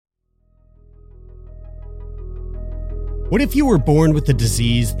What if you were born with a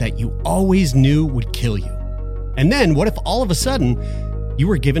disease that you always knew would kill you? And then what if all of a sudden you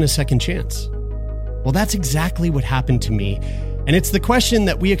were given a second chance? Well, that's exactly what happened to me. And it's the question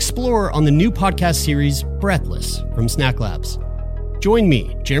that we explore on the new podcast series, Breathless, from Snack Labs. Join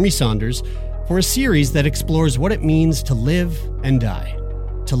me, Jeremy Saunders, for a series that explores what it means to live and die,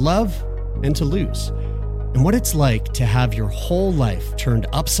 to love and to lose, and what it's like to have your whole life turned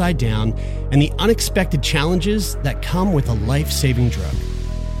upside down and the unexpected challenges that come with a life-saving drug.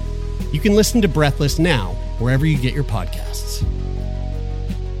 You can listen to Breathless now, wherever you get your podcasts.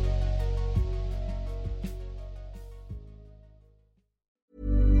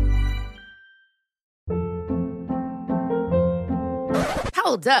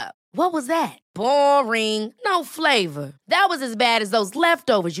 Hold up. What was that? Boring. No flavor. That was as bad as those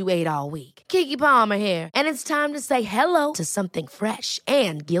leftovers you ate all week. Keke Palmer here, and it's time to say hello to something fresh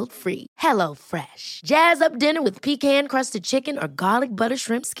and guilt-free. Hello Fresh. Jazz up dinner with pecan-crusted chicken or garlic butter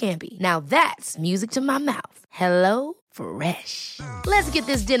shrimp scampi. Now that's music to my mouth. Hello Fresh. Let's get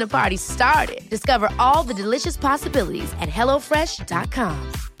this dinner party started. Discover all the delicious possibilities at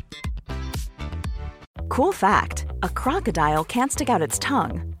hellofresh.com. Cool fact, a crocodile can't stick out its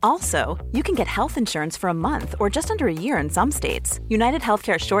tongue. Also, you can get health insurance for a month or just under a year in some states. United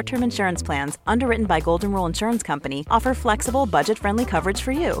Healthcare short-term insurance plans, underwritten by Golden Rule Insurance Company, offer flexible, budget-friendly coverage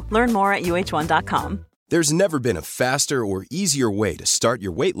for you. Learn more at uh1.com. There's never been a faster or easier way to start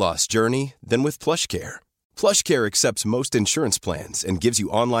your weight loss journey than with PlushCare. PlushCare accepts most insurance plans and gives you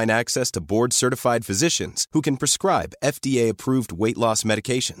online access to board-certified physicians who can prescribe FDA-approved weight loss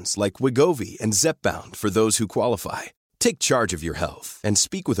medications like Wegovy and Zepbound for those who qualify. Take charge of your health and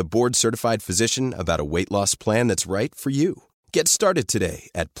speak with a board-certified physician about a weight loss plan that's right for you. Get started today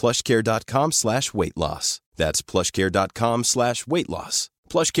at plushcare.com/weight loss. That's plushcare.com/weight loss.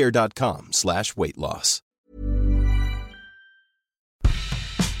 plushcare.com/weight loss.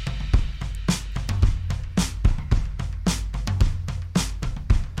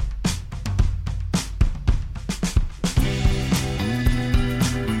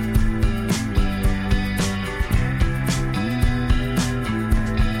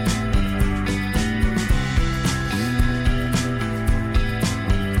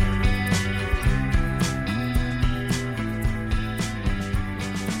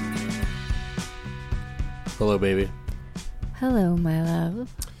 Hello, baby. Hello, my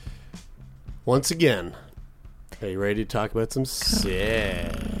love. Once again, are you ready to talk about some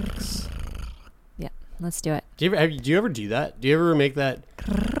sex? Yeah, let's do it. Do you ever do that? Do you ever make that?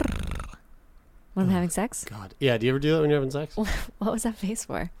 When I'm having sex? God. Yeah, do you ever do that when you're having sex? What was that face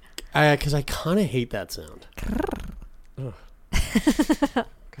for? Because I kind of hate that sound.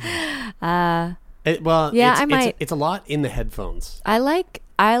 I might. It's a lot in the headphones. I like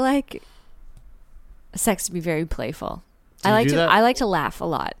sex to be very playful. I like to laugh a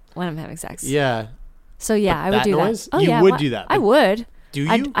lot when I'm having sex. Yeah. So yeah, I would do noise? that. Oh, you would do that. I would. Do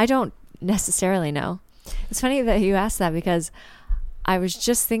you? I don't necessarily know. It's funny that you asked that because I was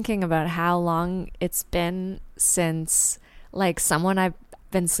just thinking about how long it's been since like someone I've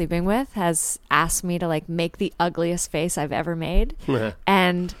been sleeping with has asked me to like make the ugliest face I've ever made.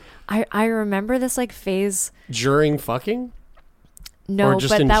 And I remember this like phase during fucking? No, or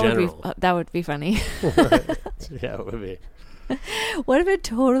just but in that general? that would be funny. Yeah, it would be. What if it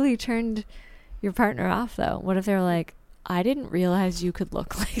totally turned your partner off though? What if they're like, I didn't realize you could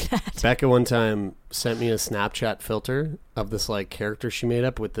look like that. Becca one time sent me a Snapchat filter of this like character she made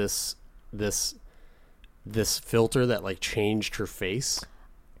up with this filter that like changed her face.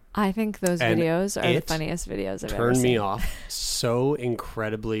 I think those And videos are the funniest videos I've ever seen. Turned me off so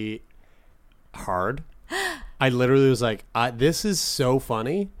incredibly hard. I literally was like, this is so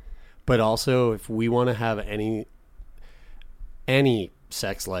funny, but also if we want to have any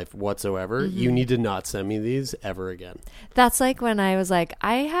sex life whatsoever, you need to not send me these ever again. That's like when I was like,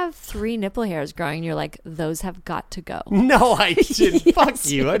 I have 3 nipple hairs growing. You're like, those have got to go. No, I didn't. Yes, Fuck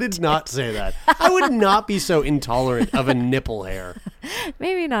you. I did not say that. I would not be so intolerant of a nipple hair.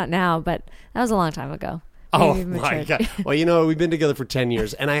 Maybe not now, but that was a long time ago. Oh Maybe my matured. God. Well, you know, we've been together for 10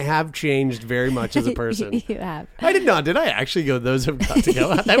 years and I have changed very much as a person. You have. I did not. Did I actually go, those have got to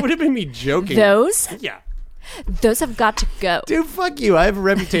go? That would have been me joking. Those? Yeah. Those have got to go. Dude, fuck you. I have a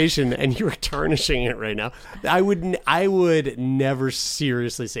reputation and you are tarnishing it right now. I would never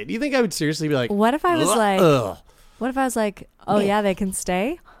seriously say it. Do you think I would seriously be like, What if I was like, ugh. what if I was like, oh yeah, they can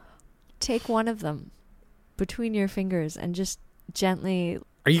stay? Take one of them between your fingers and just gently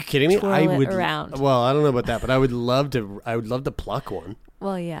Are you kidding me? twirl I it would around. Well, I don't know about that, but I would love to pluck one.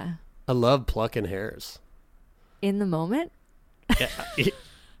 Well, yeah. I love plucking hairs. In the moment? Yeah.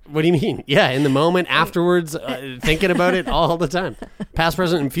 What do you mean? Yeah, in the moment, afterwards, thinking about it all the time. Past,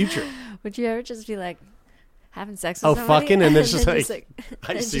 present, and future. Would you ever just be like having sex with somebody? Fucking, and it's just then like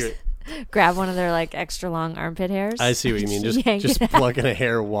I then see just it. grab one of their like extra long armpit hairs. I see what you mean. yank Just it out. plucking a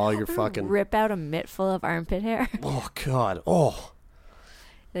hair while you're fucking. Rip out a mitt full of armpit hair. Oh, God. Oh.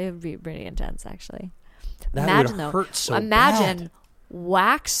 They would be pretty intense, actually. That Imagine, would though. hurt so Imagine bad.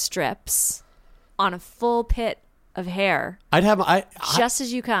 wax strips on a full pit of hair. I'd have. Just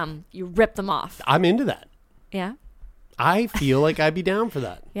as you come, you rip them off. I'm into that. Yeah? I feel like I'd be down for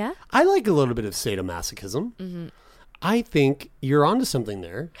that. Yeah? I like a little bit of sadomasochism. Mm-hmm. I think you're onto something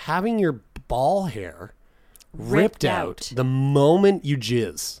there. Having your ball hair ripped out the moment you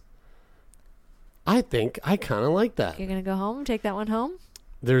jizz. I think I kind of like that. You're going to go home, take that one home?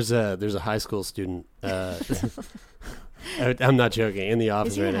 There's a high school student. I'm not joking. In the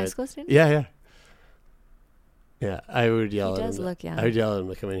office Is he right a high now. school student? Yeah. I would yell He at does him. look young. I would yell at him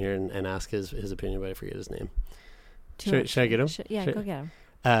to come in here and ask his opinion, but I forget his name. Too Should I get him? Yeah, Should- go get him.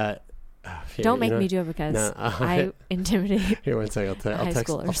 Here, Don't make you know- me do it because No, I intimidate. Here, one second. I'll high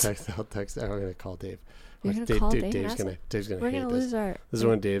text. schoolers. I'll text. I'm gonna call Dave. You're going to call Dave and Dave's ask gonna. him? Dave's gonna. We're hate going to this. lose our... This is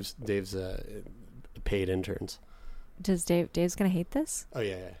one of Dave's paid interns. Does Dave's going to hate this? Oh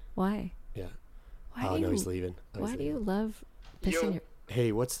yeah. Why? Yeah. Why Oh do no, you, he's leaving. Oh, Why he's do you leaving. love pissing your...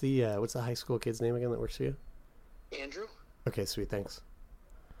 Hey, what's the high school kid's name again that works for you? Andrew? Okay, sweet. Thanks.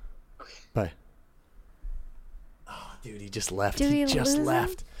 Okay. Bye. Oh, dude, he just left. Did He we just lose him?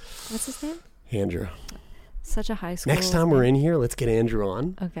 left. What's his name? Andrew. Such a high school... Next time we're in here, let's get Andrew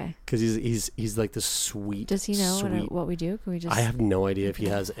on Okay. because he's like the sweet. Does he know sweet. what we do? Can we just... I have no idea if he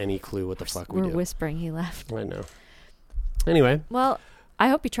has any clue what the fuck we We're do. whispering he left. I know. Anyway, Well, I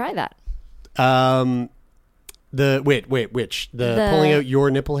hope you try that. the which the pulling out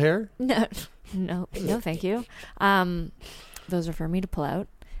your nipple hair? No, thank you. Those are for me to pull out.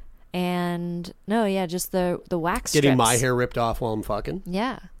 And no, yeah, just the wax Getting strips. my hair ripped off while I'm fucking.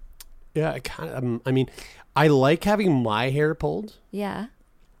 Yeah. Yeah, I mean, I like having my hair pulled. Yeah.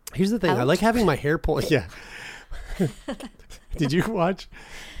 Here's the thing. I Out? like having my hair pulled. Yeah. Did you watch?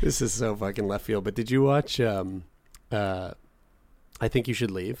 This is so fucking left field, but did you watch I Think You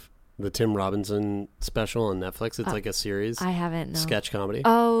Should Leave? The Tim Robinson special on Netflix. It's like a series. I haven't, no. Sketch comedy.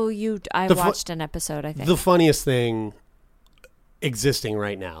 Oh, I The fu- watched an episode, I think. The funniest thing existing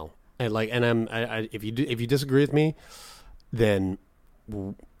right now. And if you disagree with me, then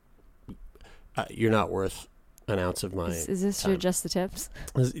you're not worth an ounce of my is this your Just the Tips?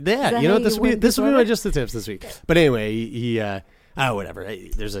 Yeah, that you know how what, you win this will be people my over? Just the Tips this week. But anyway, he whatever.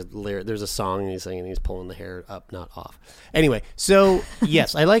 There's a song and he's singing, he's pulling the hair up, not off. Anyway, so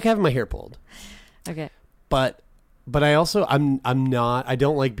yes, I like having my hair pulled, Okay. but I also I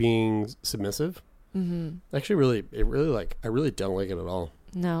don't like being submissive. Mm-hmm. Actually, I really don't like it at all.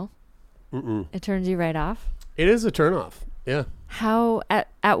 No. Mm-mm. It turns you right off. It is a turnoff. Yeah. How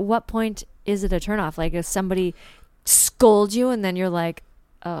at what point is it a turnoff? Like if somebody scolds you and then you're like,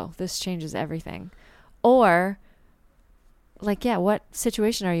 oh, this changes everything, or like, yeah, what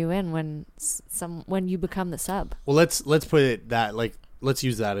situation are you in when you become the sub? Well, let's put it that let's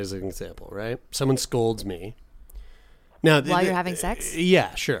use that as an example, right? Someone scolds me. Now, While you're having sex?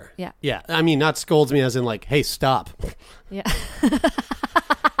 Yeah, sure. Yeah. Yeah. I mean, not scolds me as in like, hey, stop. Yeah.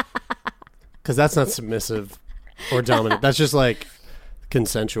 Because that's not submissive or dominant. That's just like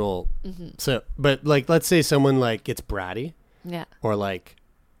consensual. Mm-hmm. So, but like, let's say someone like gets bratty Yeah. or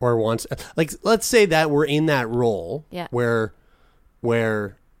wants, like, let's say that we're in that role Yeah. where,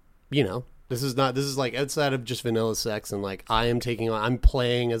 you know, this is like outside of just vanilla sex and like I'm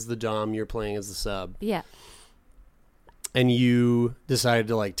playing as the dom, you're playing as the sub. Yeah. And you decided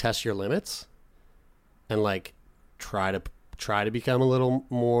to like test your limits and like try to become a little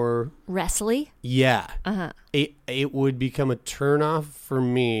more Wrestly? yeah. Uh-huh. It would become a turnoff for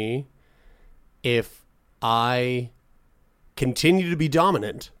me if I continue to be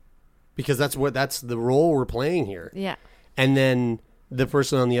dominant because that's the role we're playing here. Yeah. And then the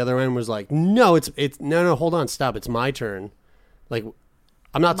person on the other end was like, "No, it's no, hold on, stop. It's my turn." Like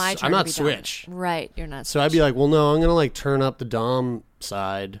I'm not My turn I'm to not be switch. dominant. Right, you're not. So I'd be like, "Well, no, I'm going to like turn up the dom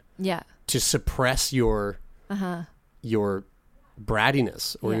side yeah. to suppress your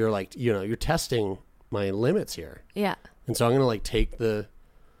brattiness or Yeah. you're like, you know, you're testing my limits here." Yeah. And so I'm going to like take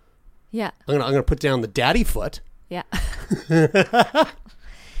Yeah. I'm going to put down the daddy foot. Yeah.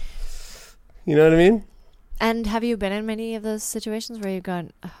 You know what I mean? And have you been in many of those situations where you've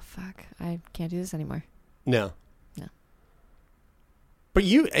gone, oh, fuck, I can't do this anymore? No. No. But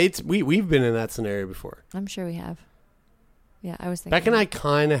we've been in that scenario before. I'm sure we have. Yeah, I was thinking. Beck and I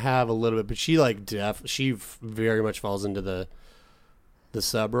kind of have a little bit, but she like she very much falls into the the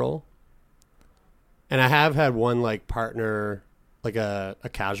sub role. And I have had one like partner, like a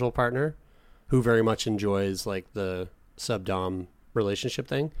casual partner who very much enjoys like the sub-dom relationship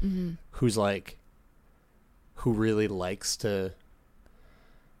thing, who's like, who really likes to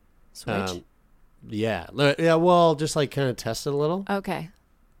Switch. Yeah, well, just like kind of test it a little. Okay.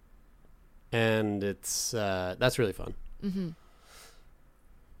 And it's that's really fun.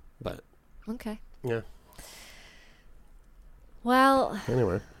 But Okay. yeah. Well,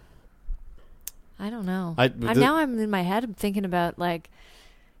 Anyway, I don't know. now I'm in my head thinking about like,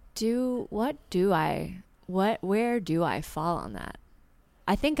 where do I fall on that?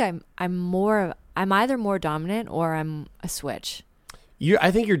 I think I'm either more dominant or I'm a switch.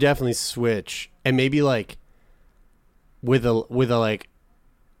 I think you're definitely switch, and maybe like with a like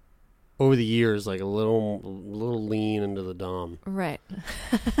over the years, like a little lean into the dom. Right.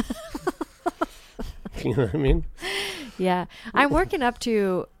 You know what I mean? Yeah. I'm working up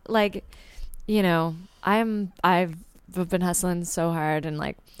to like, I've been hustling so hard and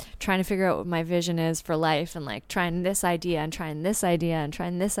like trying to figure out what my vision is for life and like trying this idea and trying this idea and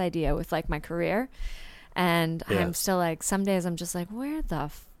trying this idea with like my career. And Yeah. I'm still like, some days I'm just like, where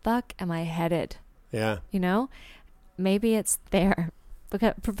the fuck am I headed? Yeah. Maybe it's there.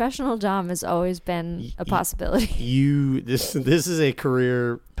 Because professional dom has always been a possibility. This is a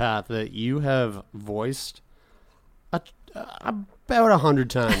career path that you have voiced about 100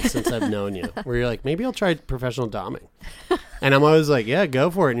 times since I've known you, where you're like, maybe I'll try professional doming, and I'm always like, yeah,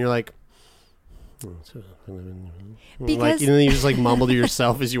 go for it, and you're like, Because you just like mumble to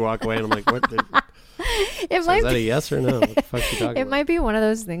yourself as you walk away, and I'm like, what? Is that a yes or no? What the fuck are you talking It about? might be one of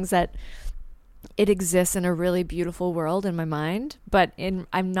those things that it exists in a really beautiful world in my mind, but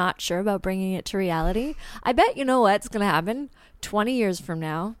I'm not sure about bringing it to reality. I bet you know what's going to happen 20 years from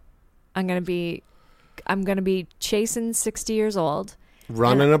now. I'm going to be chasing 60 years old,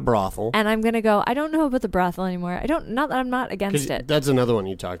 Running a brothel. and I'm going to go, I don't know about the brothel anymore. Not that I'm not against it. That's another one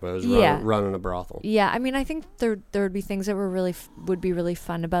you talked about, is Yeah. running a brothel. Yeah, I mean, I think there would be things that would be really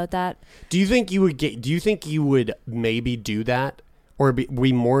fun about that. Do you think you would maybe do that, or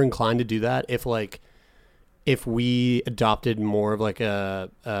be more inclined to do that if we adopted more of like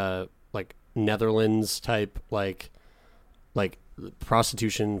a like Netherlands type like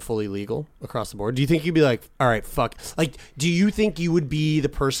prostitution fully legal across the board? Do you think you'd be like, all right, fuck, like, do you think you would be the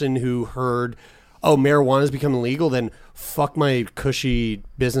person who heard, oh, marijuana's becoming legal, then fuck my cushy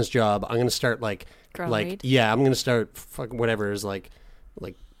business job, I'm gonna start like Growing like weed? yeah, I'm gonna start fuck whatever is like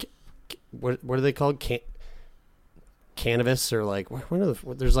what are they called? Cannabis, or like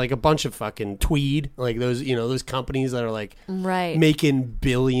there's like a bunch of fucking tweed, like those companies that are like Right. making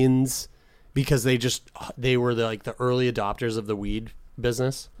billions because they were the early adopters of the weed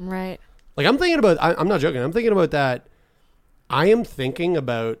business. Right. Like I'm thinking about, I'm not joking, I'm thinking about that. I am thinking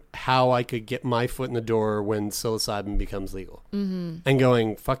about how I could get my foot in the door when psilocybin becomes legal, and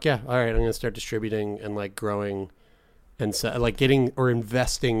going, fuck yeah, all right, I'm gonna start distributing and like growing and like getting or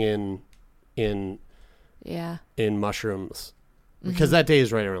investing in Yeah. mushrooms, because that day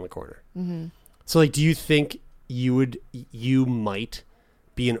is right around the corner. So like, do you think you might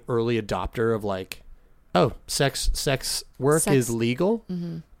be an early adopter of like, oh, sex work is legal?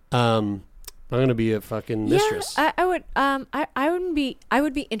 I'm gonna be a fucking mistress. Yeah, I would. I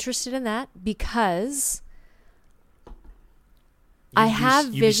would be interested in that because I have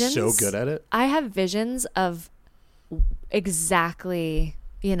visions. You'd be so good at it. I have visions of exactly,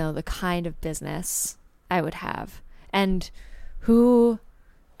 the kind of business I would have and who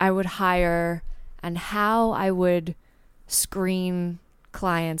I would hire and how I would screen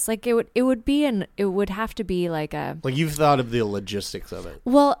clients. Like it would have to be like a, Like you've thought of the logistics of it.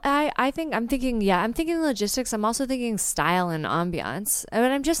 well, I'm thinking logistics. I'm also thinking style and ambiance. I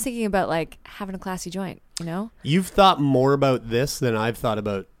mean, I'm just thinking about like having a classy joint, You've thought more about this than I've thought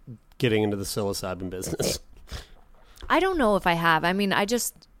about getting into the psilocybin business. I don't know if I have. I mean,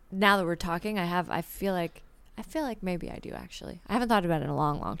 now that we're talking, I feel like maybe I do actually. I haven't thought about it in a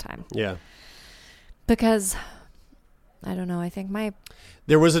long, long time. Yeah. Because I don't know. I think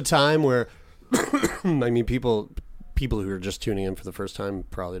There was a time where, I mean, people who are just tuning in for the first time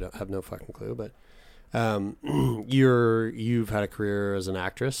probably don't have no fucking clue, but you've had a career as an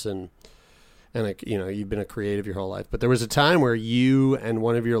actress and like, you've been a creative your whole life. But there was a time where you and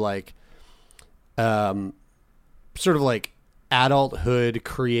one of your like, sort of like adulthood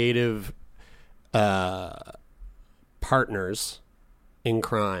creative partners in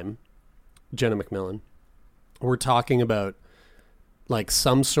crime, Jenna McMillan, were talking about like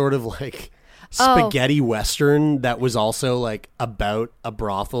some sort of like spaghetti western that was also like about a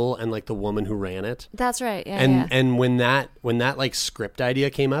brothel and like the woman who ran it. That's right. Yeah. And when that like script idea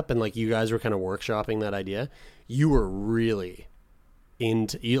came up and like you guys were kind of workshopping that idea, you were really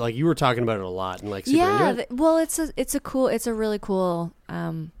into you were talking about it a lot and like super into it. Well, it's a really cool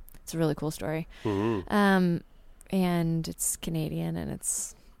story. Mm-hmm. And it's Canadian and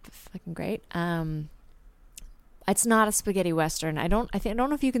it's fucking great. It's not a spaghetti western. I don't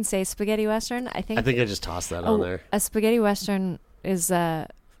know if you can say spaghetti western. I think I just tossed that on there. A spaghetti western is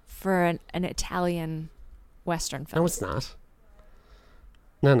for an Italian western film. No, it's not.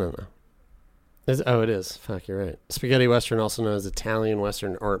 No. It is. Fuck, you're right. Spaghetti western, also known as Italian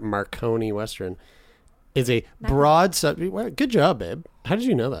western or Marconi western, is a broad good job, babe. How did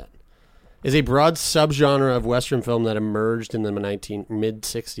you know that? Is a broad subgenre of western film that emerged in the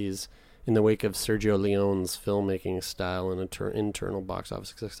mid-60s in the wake of Sergio Leone's filmmaking style and internal box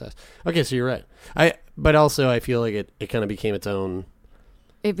office success. Okay, so you're right. But also I feel like it kind of became its own.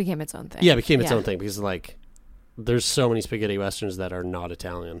 It became its own thing. Yeah, it became its own thing because like there's so many spaghetti westerns that are not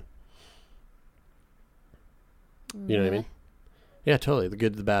Italian. You know what I mean? Yeah, totally. The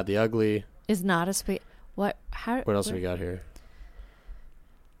Good, the Bad, the Ugly is not a spaghetti. What else have we got here?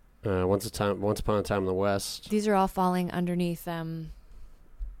 Once Upon a Time in the West. These are all falling underneath.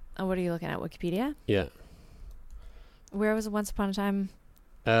 What are you looking at? Wikipedia? Yeah. Where was Once Upon a Time?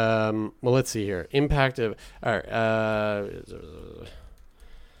 Well, let's see here. Impact of. All right.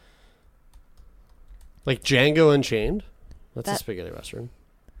 Like Django Unchained. That's a spaghetti western.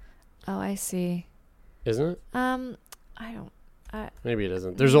 Oh, I see. Isn't it? I don't. Maybe it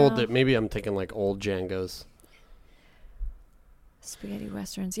isn't. There's old. Maybe I'm thinking like old Django's. Spaghetti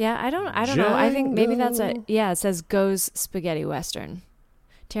westerns. Yeah, I don't know. I think maybe that's it says Goes Spaghetti Western.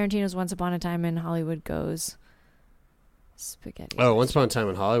 Tarantino's Once Upon a Time in Hollywood goes spaghetti. Oh, Once Upon a Time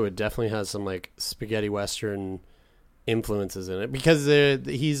in Hollywood definitely has some like spaghetti western influences in it because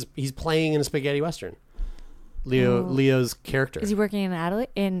he's playing in a spaghetti western. Leo's character. Is he working in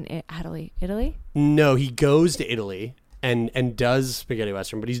Italy? No, he goes to Italy and does spaghetti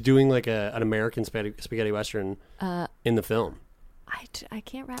western, but he's doing like an American spaghetti western in the film. I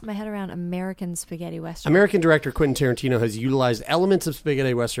can't wrap my head around American spaghetti western. American director Quentin Tarantino has utilized elements of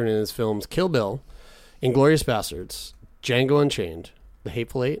spaghetti western in his films Kill Bill, Inglourious Basterds, Django Unchained, The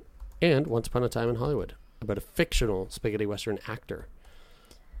Hateful Eight, and Once Upon a Time in Hollywood, about a fictional spaghetti western actor.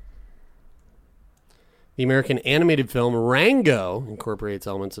 The American animated film Rango incorporates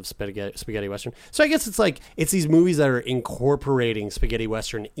elements of spaghetti western. So I guess it's these movies that are incorporating spaghetti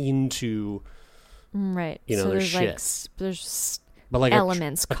western into right. So there's shit. There's but like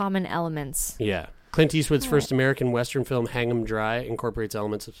elements, common elements. Yeah. Clint Eastwood's first American Western film, Hang 'em Dry, incorporates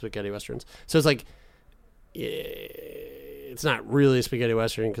elements of spaghetti westerns. So it's like, it's not really a spaghetti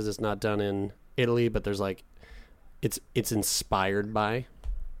western because it's not done in Italy, but there's like, it's inspired by.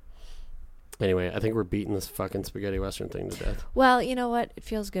 Anyway, I think we're beating this fucking spaghetti western thing to death. Well, you know what? It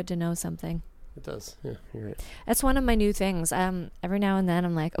feels good to know something. It does. Yeah, you're right. That's one of my new things. Every now and then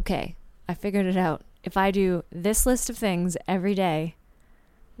I'm like, okay, I figured it out. If I do this list of things every day,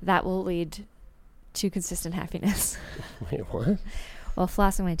 that will lead to consistent happiness. Wait, what? Well,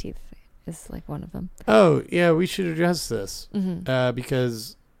 flossing my teeth is like one of them. Oh, yeah, we should address this. Mm-hmm.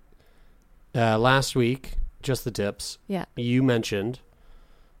 Because last week, Just the Tips, you mentioned...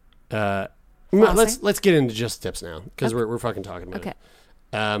 let's get into Just the Tips now, because we're fucking talking about it.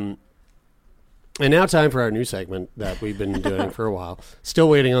 And now time for our new segment that we've been doing for a while. Still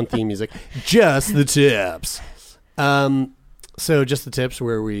waiting on theme music. Just the Tips. So Just the Tips,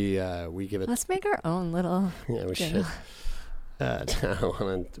 where we give it. Let's make our own little. Yeah, we should. I'm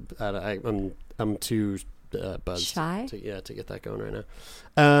too buzzed. Shy? To get that going right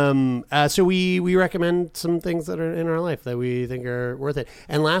now. So we recommend some things that are in our life that we think are worth it.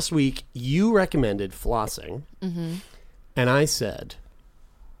 And last week you recommended flossing, and I said,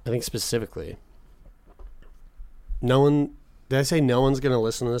 I think specifically. Did I say no one's going to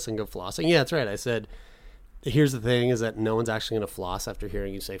listen to this and go flossing? Yeah, that's right. I said, here's the thing is that no one's actually going to floss after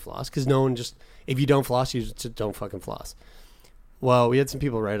hearing you say floss. Because no one if you don't floss, you just don't fucking floss. Well, we had some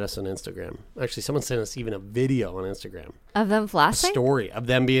people write us on Instagram. Actually, someone sent us even a video on Instagram. Of them flossing? A story of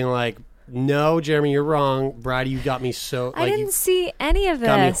them being like, no, Jeremy, you're wrong. Brady, you got me so... I didn't see any of this.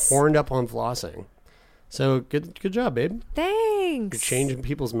 Got me horned up on flossing. So, good job, babe. Thanks. You're changing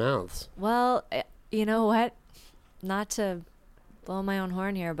people's mouths. Well, you know what? Not to blow my own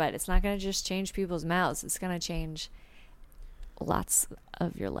horn here, but it's not going to just change people's mouths. It's going to change lots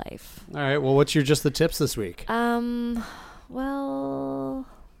of your life. All right. Well, what's your Just the Tips this week? Well,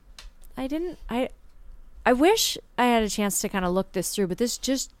 I I wish I had a chance to kind of look this through, but this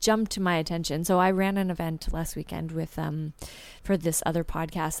just jumped to my attention. So I ran an event last weekend with for this other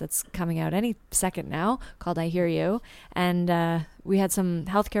podcast that's coming out any second now called I Hear You. And we had some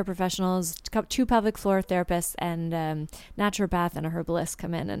healthcare professionals, 2 pelvic floor therapists and naturopath and a herbalist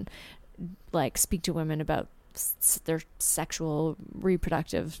come in and like speak to women about their sexual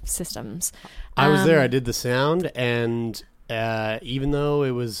reproductive systems. I was there. I did the sound, and even though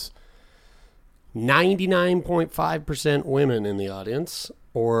it was 99.5% women in the audience,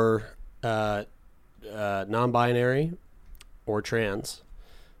 or non-binary or trans,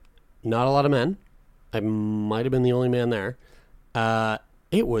 not a lot of men. I might have been the only man there.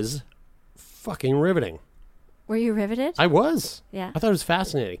 It was fucking riveting. Were you riveted? I was. Yeah. I thought it was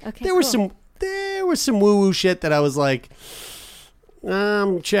fascinating. Okay, there was some woo-woo shit that I was like,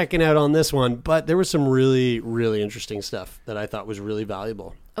 I'm checking out on this one, but there was some really, really interesting stuff that I thought was really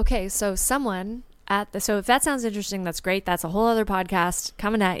valuable. Okay, so someone so if that sounds interesting, that's great. That's a whole other podcast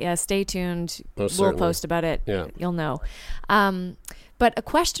coming at you. Stay tuned. Most we'll certainly. post about it. Yeah. You'll know. But a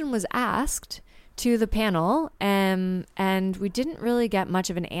question was asked to the panel, and we didn't really get much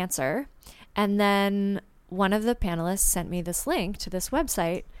of an answer. And then one of the panelists sent me this link to this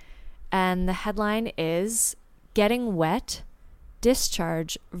website, and the headline is Getting Wet,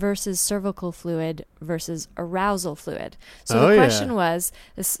 Discharge versus Cervical Fluid versus Arousal Fluid. So the question was,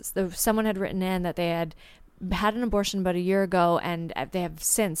 someone had written in that they had an abortion about a year ago, and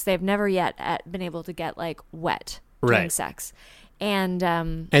they've never yet been able to get like wet during sex.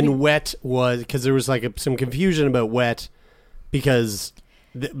 And wet was, because there was like some confusion about wet, because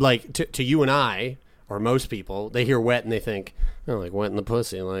like to you and I, or most people, they hear wet and they think, oh, like wet in the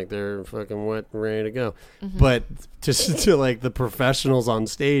pussy, like they're fucking wet and ready to go. Mm-hmm. But to like the professionals on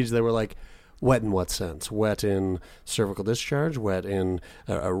stage, they were like, wet in what sense? Wet in cervical discharge, wet in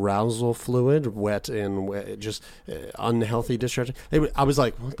arousal fluid, wet in just unhealthy discharge. I was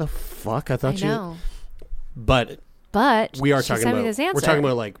like, what the fuck? I thought But we are talking about, we're talking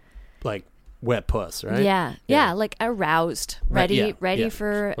about like wet puss, right? Yeah, like aroused, ready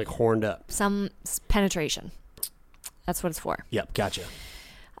for like horned up, some penetration. That's what it's for. Yep, gotcha.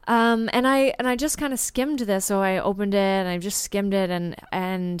 And I just kind of skimmed this, so I opened it and I just skimmed it,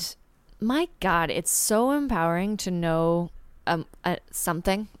 and my God, it's so empowering to know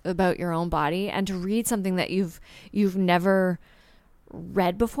something about your own body and to read something that you've never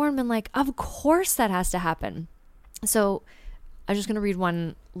read before and been like, of course that has to happen. So I'm just gonna read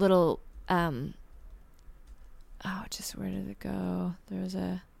one little. Where did it go? There was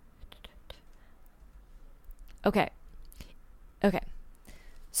a. Okay.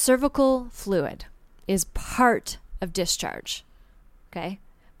 Cervical fluid is part of discharge. Okay.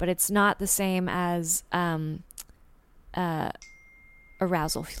 But it's not the same as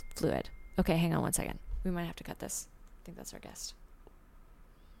arousal fluid. Okay, hang on one second. We might have to cut this. I think that's our guest.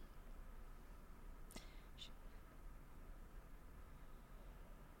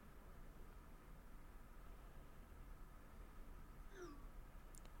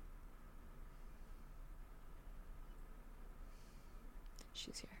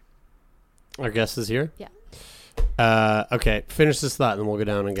 She's here. Our guest is here? Yeah. Okay, finish this thought and then we'll go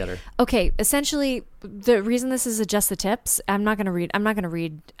down and get her. Okay, essentially the reason this is just the tips, I'm not going to read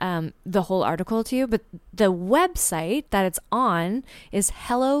the whole article to you, but the website that it's on is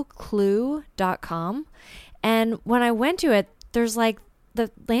helloclue.com. And when I went to it, there's like the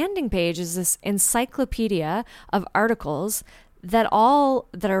landing page is this encyclopedia of articles that all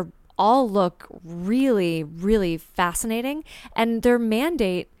look really, really fascinating. And their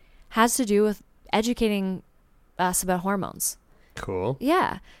mandate has to do with educating us about hormones. Cool.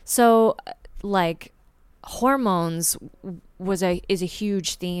 Yeah. So like hormones is a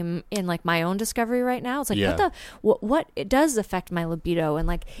huge theme in like my own discovery right now. It's like, what it does affect my libido, and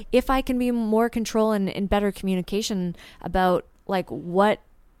like if I can be more control and in better communication about like what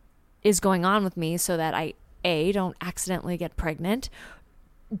is going on with me so that I don't accidentally get pregnant,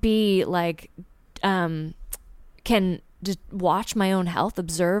 B, like, can just watch my own health,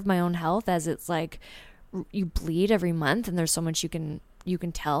 observe my own health as it's like you bleed every month and there's so much you can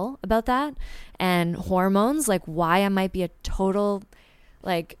tell about that. And hormones, like why I might be a total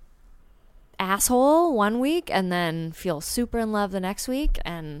like asshole one week and then feel super in love the next week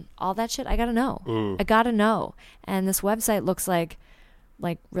and all that shit. I gotta know. I gotta know. And this website looks like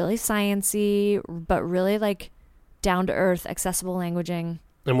really sciencey, but really like down to earth, accessible languaging.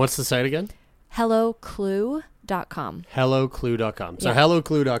 And what's the site again? HelloClue.com. HelloClue.com. So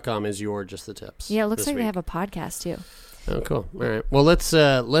HelloClue.com is your Just the Tips. Yeah, it looks like they have a podcast too. Oh, cool. All right. Well, let's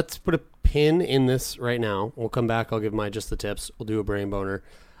put a pin in this right now. We'll come back. I'll give my Just the Tips. We'll do a brain boner.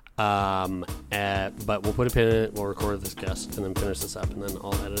 But we'll put a pin in it. We'll record this guest and then finish this up, and then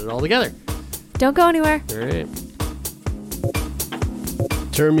I'll edit it all together. Don't go anywhere. All right.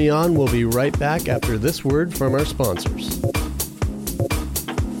 Turn Me On. We'll be right back after this word from our sponsors.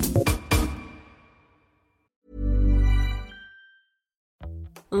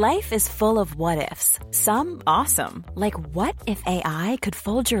 Life is full of what-ifs. Some awesome, like what if AI could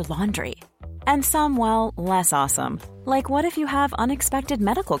fold your laundry? And some, well, less awesome, like what if you have unexpected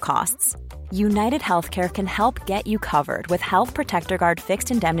medical costs? United Healthcare can help get you covered with Health Protector Guard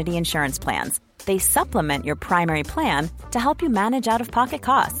fixed indemnity insurance plans. They supplement your primary plan to help you manage out-of-pocket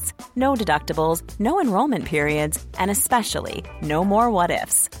costs. No deductibles, no enrollment periods, and especially no more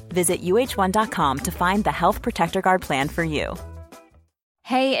what-ifs. Visit uh1.com to find the Health Protector Guard plan for you.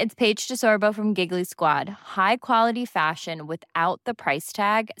 Hey, it's Paige DeSorbo from Giggly Squad. High quality fashion without the price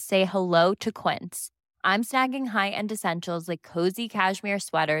tag. Say hello to Quince. I'm snagging high-end essentials like cozy cashmere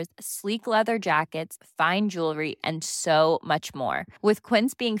sweaters, sleek leather jackets, fine jewelry, and so much more. With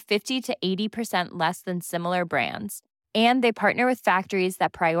Quince being 50 to 80% less than similar brands. And they partner with factories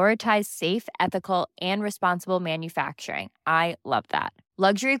that prioritize safe, ethical, and responsible manufacturing. I love that.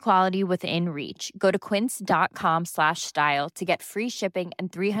 Luxury quality within reach. Go to quince.com/style to get free shipping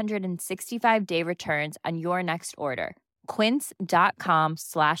and 365-day returns on your next order.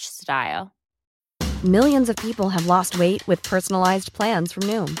 Quince.com/style. Millions of people have lost weight with personalized plans from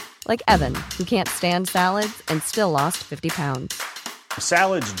Noom. Like Evan, who can't stand salads and still lost 50 pounds.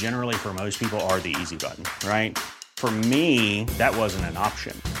 Salads generally for most people are the easy button, right? For me, that wasn't an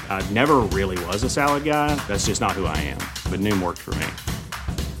option. I never really was a salad guy. That's just not who I am. But Noom worked for me.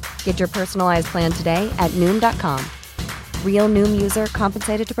 Get your personalized plan today at Noom.com. Real Noom user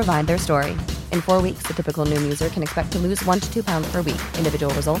compensated to provide their story. In 4 weeks, the typical Noom user can expect to lose 1 to 2 pounds per week.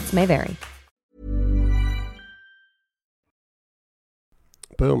 Individual results may vary.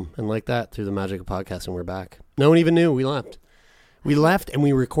 Boom. And like that, through the magic of podcasting, we're back. No one even knew we left. We left and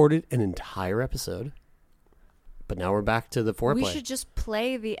we recorded an entire episode. But now we're back to the foreplay. We should just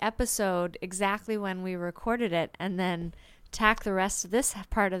play the episode exactly when we recorded it and then tack the rest of this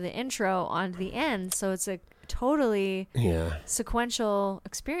part of the intro on the end, so it's a totally sequential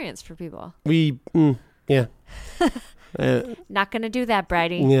experience for people. Yeah. Not going to do that,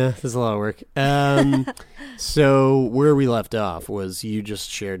 Bridie. Yeah, there's a lot of work. So where we left off was you just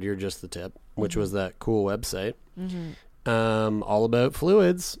shared your Just the Tip, which was that cool website, all about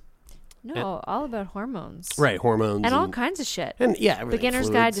fluids. No, all about hormones. Right, hormones. And all kinds of shit. And yeah, Beginner's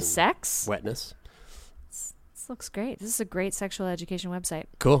Guide to Sex. Wetness. This looks great. This is a great sexual education website.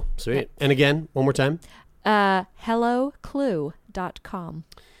 Cool, sweet. Yeah. And again, one more time. HelloClue.com.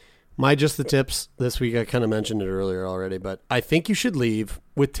 My Just the Tips this week, I kind of mentioned it earlier already, but I think you should leave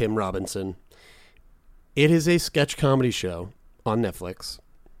with Tim Robinson. It is a sketch comedy show on Netflix.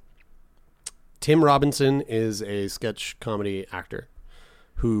 Tim Robinson is a sketch comedy actor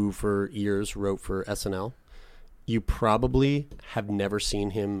who for years wrote for SNL. You probably have never seen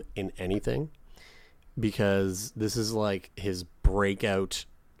him in anything because this is like his breakout,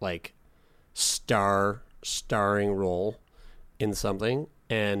 like starring role in something.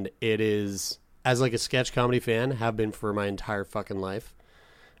 And it is, as like a sketch comedy fan, have been for my entire fucking life.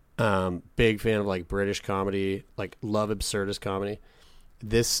 Big fan of like British comedy, like love absurdist comedy.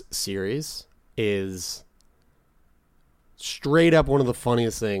 This series is straight up one of the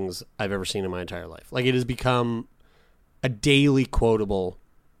funniest things I've ever seen in my entire life. Like it has become a daily quotable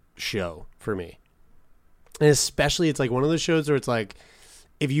show for me. And especially it's like one of those shows where it's like,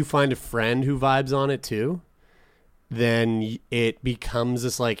 if you find a friend who vibes on it too, then it becomes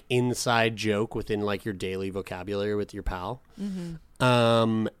this like inside joke within like your daily vocabulary with your pal.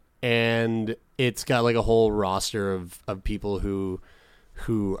 Mm-hmm. And it's got like a whole roster of people who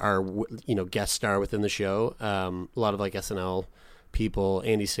are, you know, guest star within the show. A lot of like SNL people,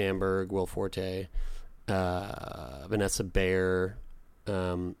 Andy Samberg, Will Forte, Vanessa Bayer,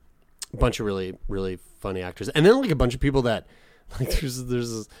 a bunch of really, really funny actors. And then like a bunch of people that like there's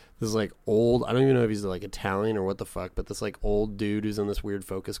this like old, I don't even know if he's like Italian or what the fuck, but this like old dude who's in this weird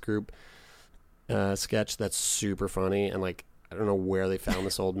focus group sketch that's super funny. And like, I don't know where they found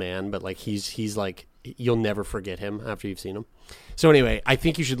this old man, but like he's like, you'll never forget him after you've seen him. So anyway, I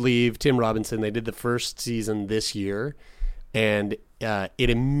think you should leave Tim Robinson. They did the first season this year, and it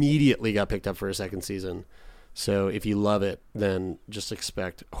immediately got picked up for a second season. So if you love it, then just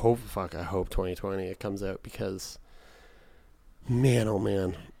expect, I hope 2020 it comes out, because man, oh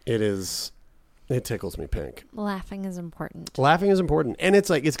man, it tickles me pink. Laughing is important. Laughing is important. And it's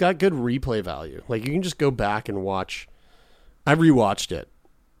like, it's got good replay value. Like you can just go back and watch. I've rewatched it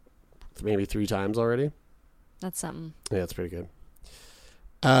maybe 3 times already. That's something. Yeah, it's pretty good.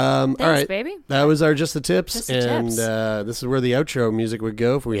 All right, baby. That was our Just the Tips. Just the and tips. This is where the outro music would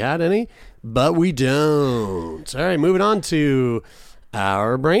go if we had any, but we don't. All right, moving on to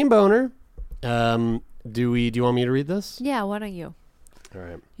our brain boner. Do you want me to read this? Yeah, why don't you? All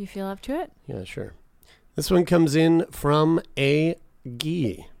right. You feel up to it? Yeah, sure. This one comes in from a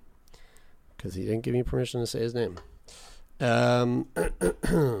Guy, because he didn't give me permission to say his name. Let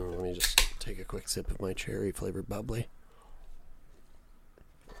me just take a quick sip of my cherry flavored bubbly.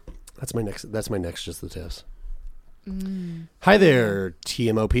 That's my next Just the Tips. Hi there,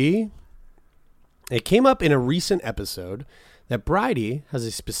 TMOP. It came up in a recent episode that Bridie has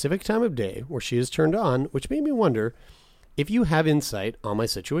a specific time of day where she is turned on, which made me wonder if you have insight on my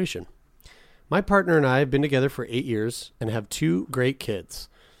situation. My partner and I have been together for 8 years and have 2 great kids.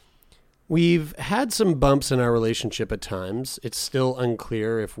 We've had some bumps in our relationship at times. It's still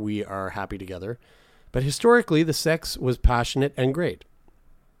unclear if we are happy together, but historically the sex was passionate and great.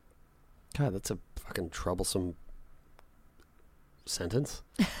 God, that's a fucking troublesome sentence.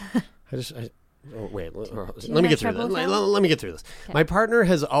 Let me get through this. Let me get through this. Okay. My partner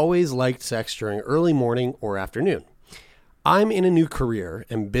has always liked sex during early morning or afternoon. I'm in a new career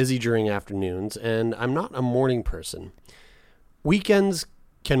and busy during afternoons, and I'm not a morning person. Weekends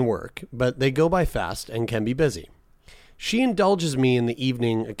can work, but they go by fast and can be busy. She indulges me in the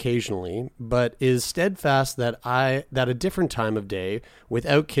evening occasionally, but is steadfast that a different time of day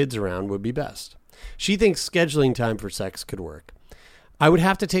without kids around would be best. She thinks scheduling time for sex could work. I would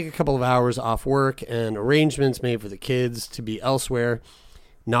have to take a couple of hours off work and arrangements made for the kids to be elsewhere.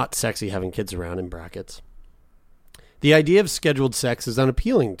 Not sexy having kids around, in brackets. The idea of scheduled sex is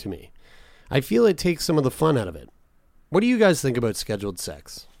unappealing to me. I feel it takes some of the fun out of it. What do you guys think about scheduled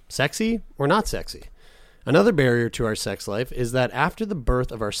sex? Sexy or not sexy? Another barrier to our sex life is that after the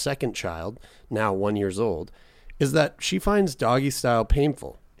birth of our second child, now 1 year old, is that she finds doggy style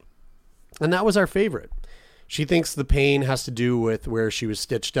painful. And that was our favorite. She thinks the pain has to do with where she was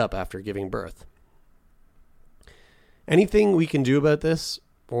stitched up after giving birth. Anything we can do about this,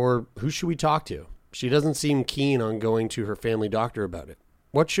 or who should we talk to? She doesn't seem keen on going to her family doctor about it.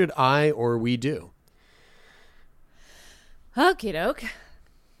 What should I or we do? Okie doke. Is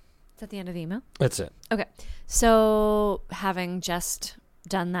that the end of the email? That's it. Okay. So having just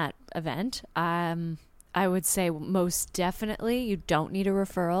done that event, I would say most definitely you don't need a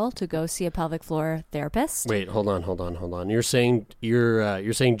referral to go see a pelvic floor therapist. Wait, hold on. You're saying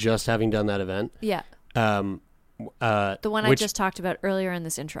just having done that event? Yeah. The one I just talked about earlier in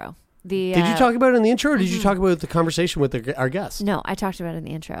this intro. Did you talk about it in the intro, or did you talk about the conversation with our guest? No, I talked about it in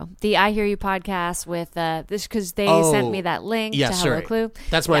the intro. The I Hear You podcast with this, because they sent me that link to Hello Clue.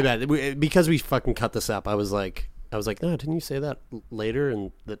 That's my bad. Because we fucking cut this up, I was like, no, didn't you say that later?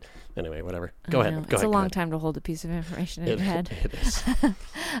 And that anyway, whatever. Go ahead. It's a long time to hold a piece of information in your head. It is.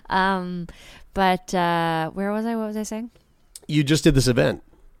 But where was I? What was I saying? You just did this event,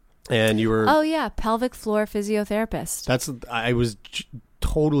 and you were. Oh yeah, pelvic floor physiotherapist. I was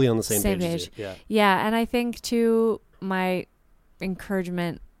totally on the same page as you. Yeah, and I think too, my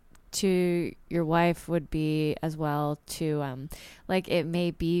encouragement to your wife would be as well to like, it may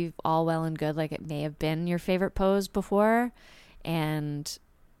be all well and good, like it may have been your favorite pose before, and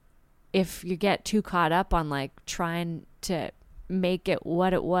if you get too caught up on like trying to make it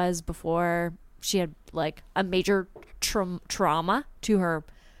what it was before she had like a major trauma to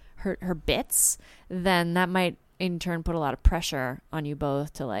her bits, then that might in turn put a lot of pressure on you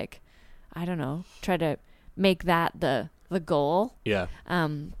both to, like, I don't know, try to make that the goal. Yeah.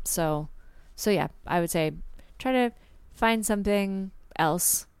 So yeah, I would say try to find something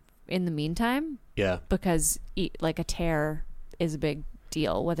else in the meantime. Yeah. Because like a tear is a big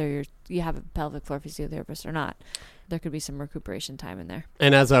deal, whether you have a pelvic floor physiotherapist or not. There could be some recuperation time in there.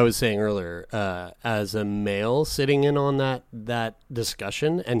 And as I was saying earlier, as a male sitting in on that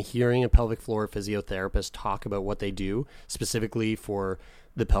discussion and hearing a pelvic floor physiotherapist talk about what they do specifically for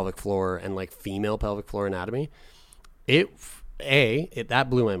the pelvic floor and like female pelvic floor anatomy, that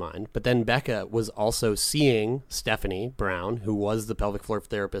blew my mind. But then Becca was also seeing Stephanie Brown, who was the pelvic floor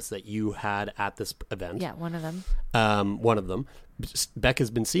therapist that you had at this event. Yeah, one of them. One of them.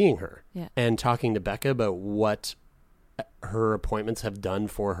 Becca's been seeing her and talking to Becca about what her appointments have done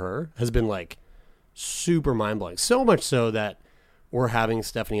for her has been like super mind-blowing. So much so that we're having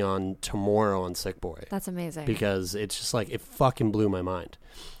Stephanie on tomorrow on Sick Boy. That's amazing. Because it's just like, it fucking blew my mind.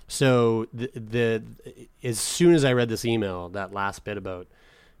 So as soon as I read this email, that last bit about,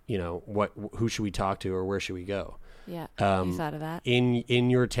 who should we talk to or where should we go? Yeah. You thought of that? In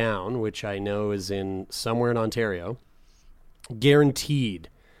your town, which I know is somewhere in Ontario, guaranteed,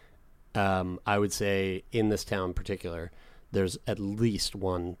 I would say in this town in particular, there's at least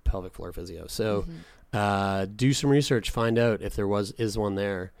one pelvic floor physio. So do some research, find out if there is one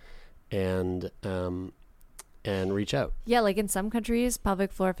there, and reach out. Yeah, like in some countries,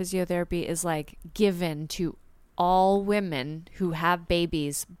 pelvic floor physiotherapy is like given to all women who have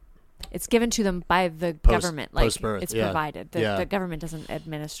babies. It's given to them by the government. Like post-birth, it's provided. The government doesn't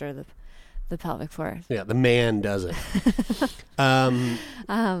administer the pelvic floor. Yeah, the man does it.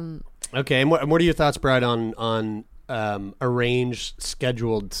 Okay, and what are your thoughts, Brad, on arranged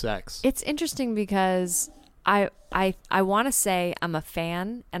scheduled sex? It's interesting because I want to say I'm a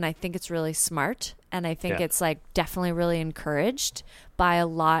fan, and I think it's really smart, and I think it's like definitely really encouraged by a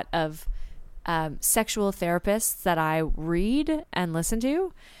lot of sexual therapists that I read and listen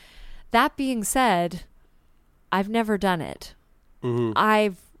to. That being said, I've never done it. Mm-hmm.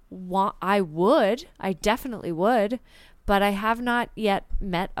 I definitely would, but I have not yet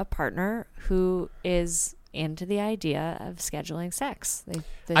met a partner who is into the idea of scheduling sex.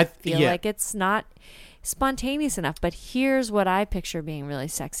 They feel like it's not spontaneous enough. But here's what I picture being really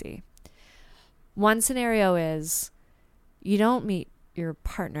sexy. One scenario is you don't meet your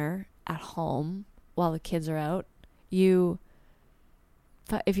partner at home while the kids are out.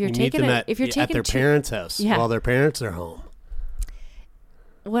 If you're taking at their parents' house while their parents are home.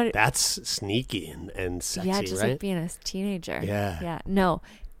 That's sneaky and sexy, yeah, just right? like being a teenager. Yeah. No,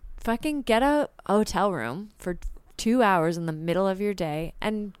 fucking get a hotel room for 2 hours in the middle of your day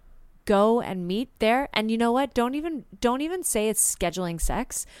and go and meet there. And you know what? Don't even say it's scheduling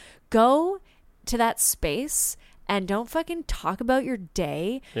sex. Go to that space and don't fucking talk about your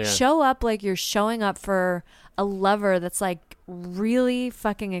day. Yeah. Show up like you're showing up for a lover that's like really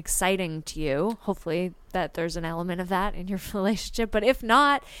fucking exciting to you. Hopefully that there's an element of that in your relationship. But if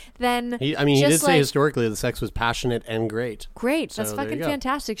not, then he did say historically the sex was passionate and great. Great. So that's fucking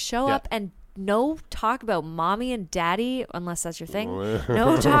fantastic. Show up and no talk about mommy and daddy, unless that's your thing.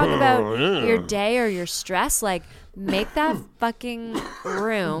 No talk about your day or your stress. Like, make that fucking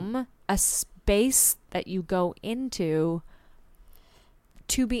room a space that you go into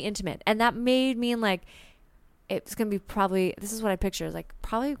to be intimate. And that made me like, it's going to be this is what I picture, is like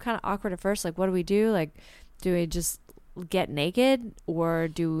probably kind of awkward at first. Like, what do we do? Like, do we just get naked, or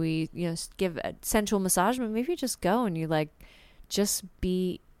do we, give a sensual massage? But maybe you just go and you like just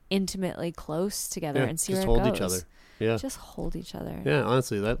be intimately close together and see where it goes. Just hold each other. Yeah. Just hold each other. Yeah,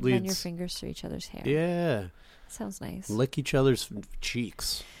 honestly, that leads. Run your fingers through each other's hair. Yeah. Sounds nice. Lick each other's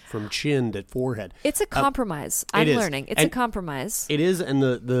cheeks from chin to forehead. It's a compromise. I'm learning. It's a compromise. It is, and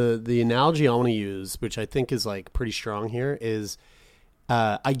the analogy I want to use, which I think is like pretty strong here, is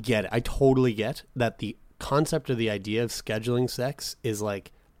I get it. I totally get that the concept of the idea of scheduling sex is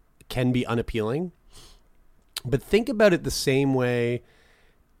like can be unappealing. But think about it the same way.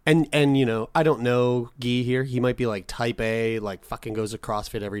 And I don't know Guy here. He might be like type A, like fucking goes to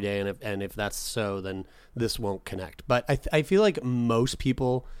CrossFit every day, and if that's so, then this won't connect. But I feel like most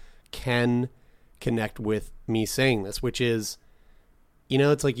people can connect with me saying this, which is,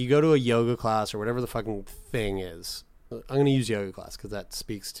 it's like you go to a yoga class or whatever the fucking thing is. I'm going to use yoga class because that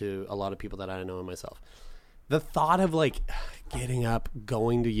speaks to a lot of people that I know and myself. The thought of like getting up,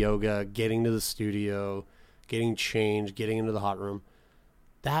 going to yoga, getting to the studio, getting changed, getting into the hot room,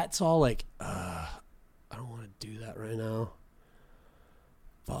 that's all like, I don't want to do that right now.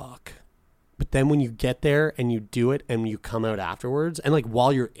 Fuck. But then when you get there and you do it and you come out afterwards, and like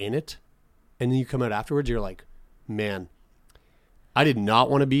while you're in it and then you come out afterwards, you're like, man, I did not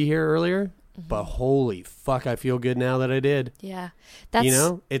want to be here earlier, but holy fuck, I feel good now that I did. Yeah.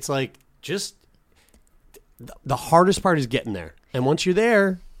 It's like just the hardest part is getting there. And once you're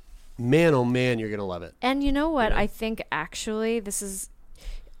there, man, oh man, you're going to love it. And you know what? I think actually this is,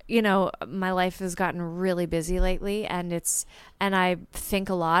 my life has gotten really busy lately, and I think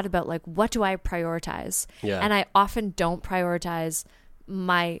a lot about like, what do I prioritize? Yeah. And I often don't prioritize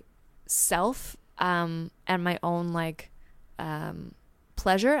myself, and my own like,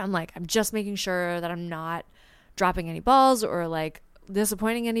 pleasure. I'm like, I'm just making sure that I'm not dropping any balls or like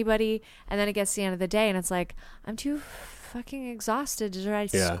disappointing anybody. And then it gets to the end of the day and it's like, I'm too fucking exhausted to try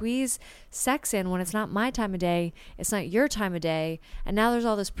to squeeze sex in when it's not my time of day, it's not your time of day, and now there's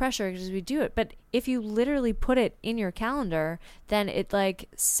all this pressure because we do it. But if you literally put it in your calendar, then it like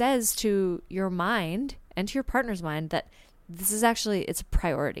says to your mind and to your partner's mind that this is actually, it's a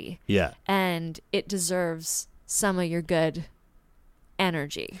priority. Yeah. And it deserves some of your good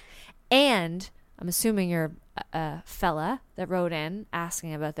energy. And I'm assuming you're a fella that wrote in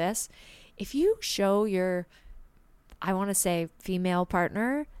asking about this. If you show your, I want to say, female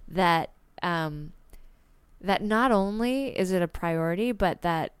partner that that not only is it a priority, but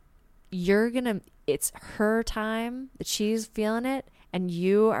that you're gonna it's her time, that she's feeling it, and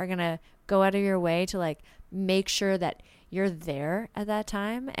you are going to go out of your way to like make sure that you're there at that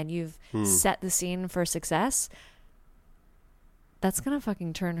time and you've set the scene for success, that's going to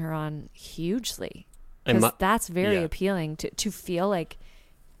fucking turn her on hugely. Because that's very appealing to feel like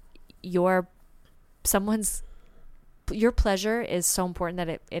your pleasure is so important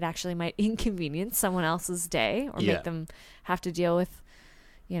that it actually might inconvenience someone else's day or make them have to deal with,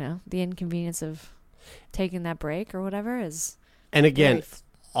 the inconvenience of taking that break or whatever is. And again,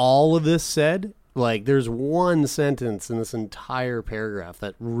 all of this said, like, there's one sentence in this entire paragraph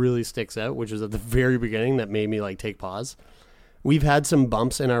that really sticks out, which is at the very beginning that made me like take pause. We've had some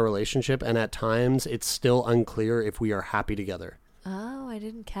bumps in our relationship, and at times it's still unclear if we are happy together. Oh, I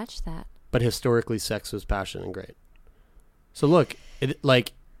didn't catch that. But historically, sex was passionate and great. So look,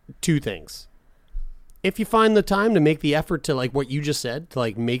 like, two things. If you find the time to make the effort to, like what you just said, to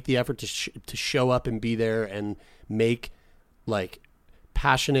like make the effort to show up and be there and make like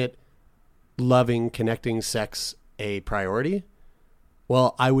passionate, loving, connecting sex a priority,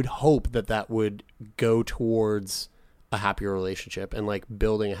 well, I would hope that would go towards a happier relationship and like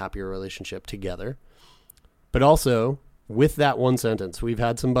building a happier relationship together. But also, with that one sentence, we've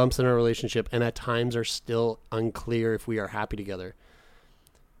had some bumps in our relationship and at times are still unclear if we are happy together.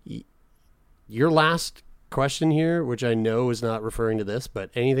 Your last question here, which I know is not referring to this, but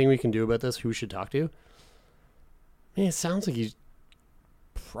anything we can do about this, who should talk to? Man, it sounds like he's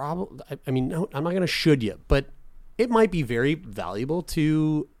probably, no, I'm not going to should you, but it might be very valuable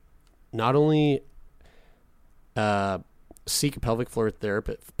to not only seek a pelvic floor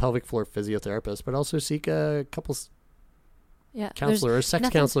physiotherapist, but also seek a couples counselor or sex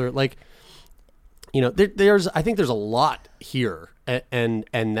counselor. Like, I think there's a lot here, and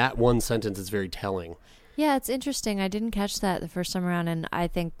that one sentence is very telling. Yeah, it's interesting. I didn't catch that the first time around, and I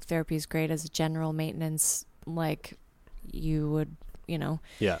think therapy is great as general maintenance. Like, you would,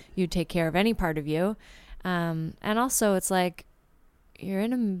 you take care of any part of you, and also it's like you're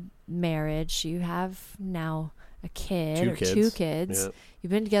in a marriage. You have now a kid two kids. Yep. You've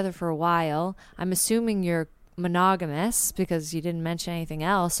been together for a while. I'm assuming you're monogamous because you didn't mention anything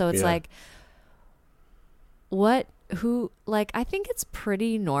else. So it's like, I think it's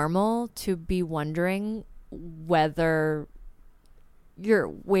pretty normal to be wondering whether you're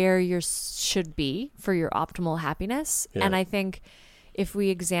where you should be for your optimal happiness. Yeah. And I think if we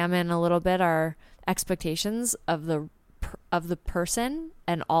examine a little bit our expectations of the person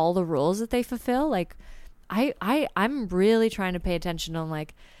and all the roles that they fulfill, like I'm really trying to pay attention on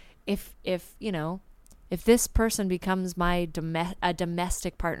like, if this person becomes a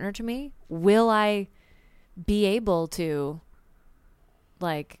domestic partner to me, will I be able to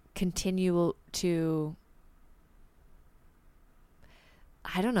like continue to,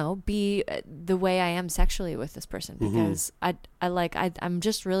 I don't know, be the way I am sexually with this person? Because I'm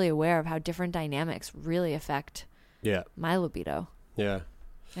just really aware of how different dynamics really affect my libido. Yeah.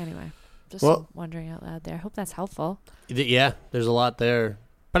 Anyway, just wondering out loud there. I hope that's helpful. Yeah, there's a lot there.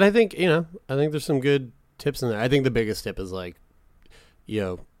 But I think, there's some good tips in there. I think the biggest tip is like,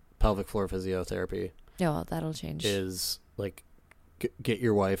 pelvic floor physiotherapy. Yeah, well, that'll change. Is like, get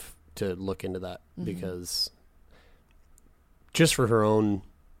your wife to look into that because just for her own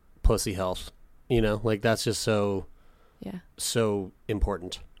pussy health, like that's just so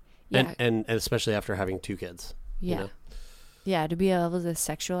important. Yeah. And especially after having 2 kids. Yeah. Yeah, to be able to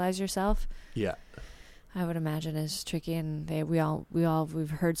sexualize yourself. Yeah. I would imagine is tricky, and we've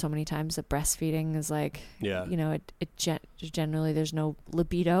heard so many times that breastfeeding is like, generally there's no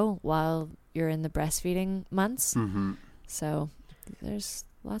libido while you're in the breastfeeding months. So there's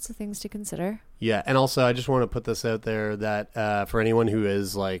lots of things to consider. Yeah. And also I just want to put this out there that, for anyone who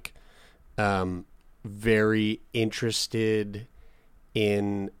is like, very interested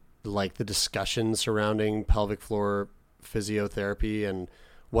in like the discussion surrounding pelvic floor physiotherapy and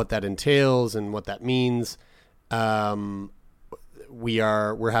what that entails and what that means.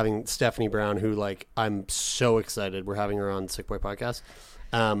 We're having Stephanie Brown, who like, I'm so excited. We're having her on Sick Boy Podcast.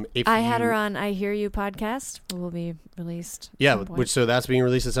 I had her on I Hear You podcast. Will be released. Yeah. So that's being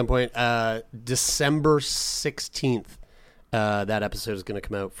released at some point, December 16th. That episode is going to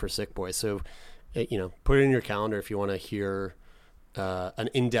come out for Sick Boy. So, put it in your calendar if you want to hear an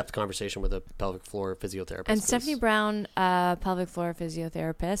in-depth conversation with a pelvic floor physiotherapist. And Stephanie Brown, pelvic floor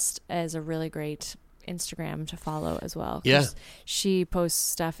physiotherapist, is a really great Instagram to follow as well. Yeah. She posts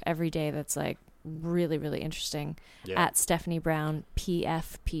stuff every day that's like really, really interesting at Stephanie Brown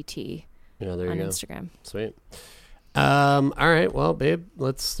PFPT there on you go. Instagram. Sweet. All right. Well, babe,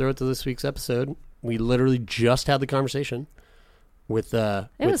 let's throw it to this week's episode. We literally just had the conversation with It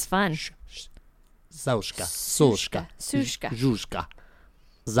was fun. Zaushka. Solshka. Sushka. Zhushka.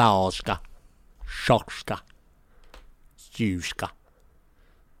 Zaoshka. Shokshka. Jushka.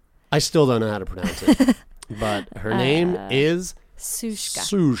 I still don't know how to pronounce it. But her name is Sushka.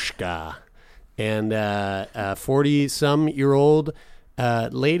 Sushka. And a 40-some-year-old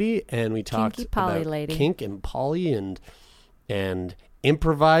lady. And we talked Kinky poly about lady. kink and poly and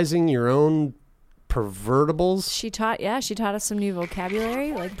improvising your own pervertibles. She taught us some new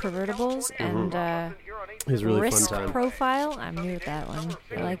vocabulary, like pervertibles and It was a really risk fun time. profile. I'm new at that one.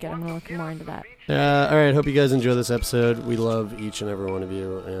 I like it. I'm going to look more into that. All right. Hope you guys enjoy this episode. We love each and every one of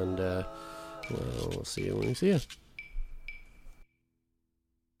you. And we'll see you when we see you.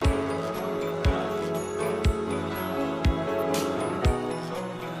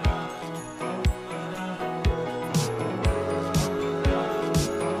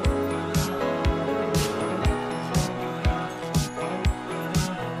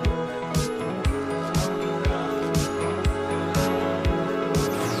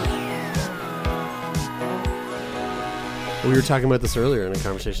 We were talking about this earlier in a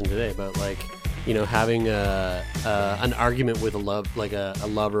conversation today about having an argument with a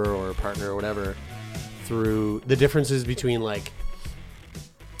lover or a partner or whatever through the differences between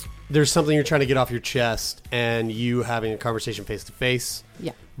there's something you're trying to get off your chest and you having a conversation face to face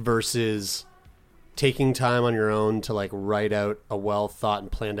versus taking time on your own to write out a well thought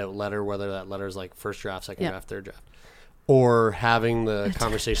and planned out letter, whether that letter is first draft, second draft, third draft, or having the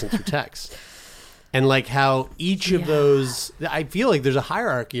conversation through text. And how each of those, I feel like there's a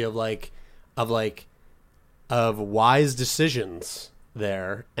hierarchy of wise decisions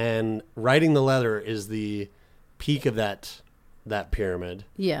there, and writing the letter is the peak of that pyramid.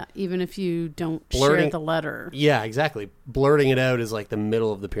 Yeah, even if you don't share the letter. Yeah, exactly. Blurting it out is the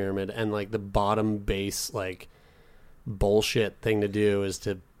middle of the pyramid, and the bottom base bullshit thing to do is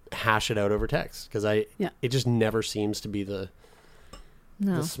to hash it out over text, because it just never seems to be the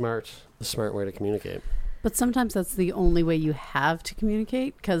smart way to communicate. But sometimes that's the only way you have to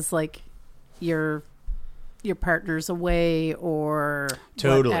communicate, because your partner's away or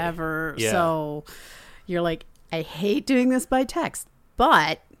whatever. Yeah. So you're I hate doing this by text,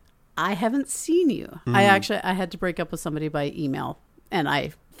 but I haven't seen you. I had to break up with somebody by email, and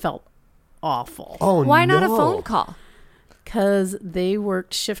I felt awful. Oh, Why not a phone call? Because they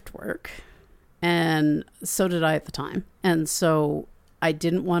worked shift work, and so did I at the time. And so I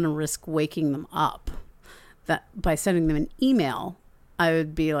didn't want to risk waking them up. That by sending them an email, I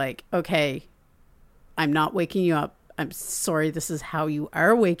would be okay, I'm not waking you up. I'm sorry, this is how you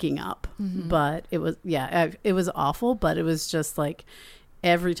are waking up. Mm-hmm. But it was, it was awful. But it was just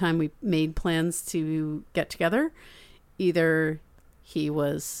every time we made plans to get together, either he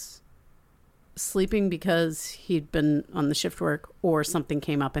was sleeping because he'd been on the shift work, or something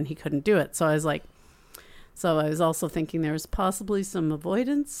came up and he couldn't do it. So I was also thinking there was possibly some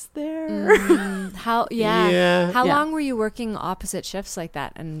avoidance there. How long were you working opposite shifts like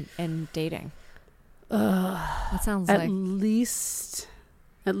that and dating? That sounds at least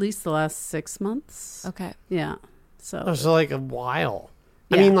the last 6 months. Okay. Yeah. So a while.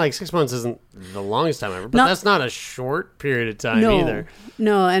 Yeah. I mean, 6 months isn't the longest time ever, but that's not a short period of time either.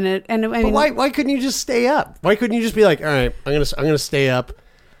 No, I mean, why couldn't you just stay up? Why couldn't you just be all right, I'm gonna stay up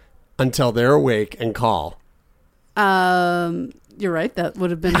until they're awake and call? You're right. That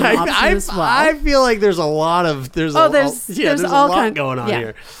would have been an option as well. I feel like there's a lot going on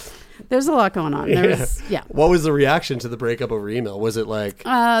here. There's a lot going on. What was the reaction to the breakup over email? Was it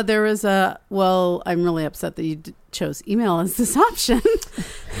there was I'm really upset that you chose email as this option.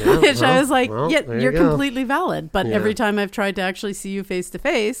 Which I was you're completely valid. But every time I've tried to actually see you face to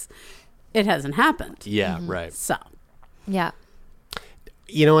face, it hasn't happened. Yeah, right. So. Yeah.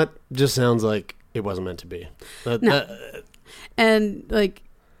 You know what? Just sounds like it wasn't meant to be. And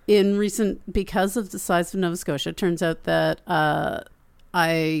because of the size of Nova Scotia, it turns out that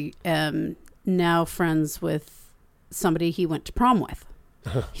I am now friends with somebody he went to prom with.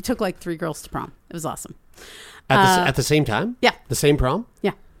 He took 3 girls to prom. It was awesome. At the same time? Yeah. The same prom?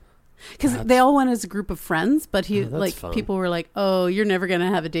 Yeah. Because they all went as a group of friends, but he fun. people were oh, you're never going to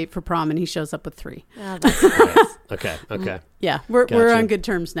have a date for prom, and he shows up with 3. Oh, that's nice. Okay. Yeah, we're on good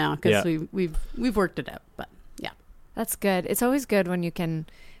terms now because we've worked it out. But yeah, that's good. It's always good when you can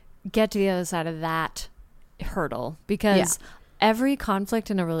get to the other side of that hurdle, because every conflict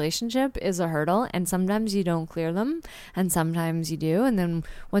in a relationship is a hurdle, and sometimes you don't clear them, and sometimes you do, and then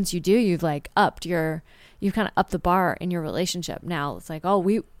once you do, you've you've kind of upped the bar in your relationship. Now it's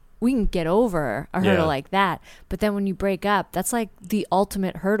we can get over a hurdle like that. But then when you break up, that's the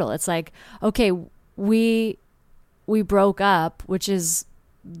ultimate hurdle. It's okay, we broke up, which is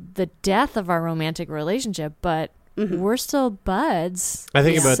the death of our romantic relationship, but we're still buds. I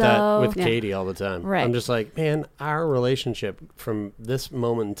think about that So- with Katie all the time. Right. I'm just like, man, our relationship from this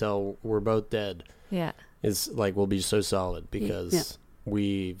moment until we're both dead Yeah. is like, will be so solid because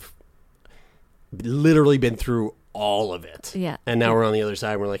we've literally been through all of it. Yeah. And now we're on the other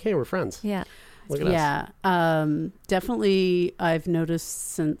side and we're like, hey, we're friends. Yeah. Look at us. Yeah, definitely. I've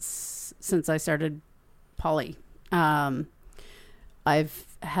noticed since I started poly, I've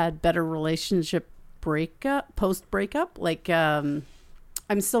had better relationship post breakup. Like, I'm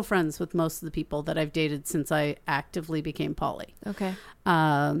still friends with most of the people that I've dated since I actively became poly. Okay.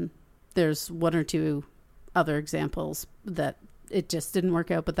 There's one or two other examples that it just didn't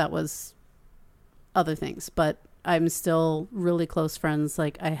work out, but that was other things. But I'm still really close friends.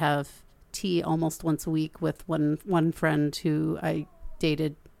 Like, I have tea almost once a week with one friend who I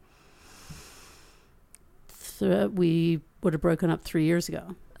dated. We would have broken up 3 years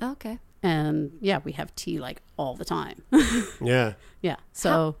ago. Okay. And yeah, we have tea like all the time. Yeah. Yeah.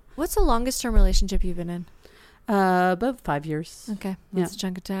 So What's the longest term relationship you've been in? about 5 years. Okay. That's a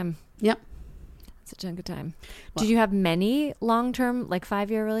chunk of time. Yep. That's a chunk of time. Well- Did you have many long-term, like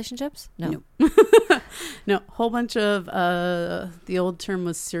 5-year relationships? No. No, whole bunch of the old term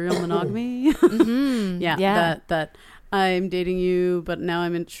was serial monogamy. Yeah. That I'm dating you, but now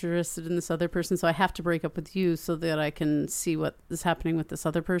I'm interested in this other person, so I have to break up with you so that I can see what is happening with this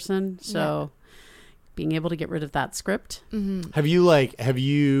other person. So being able to get rid of that script. Have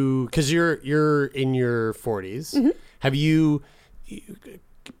you, because you're in your 40s, have you,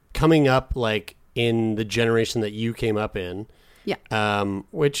 coming up like in the generation that you came up in,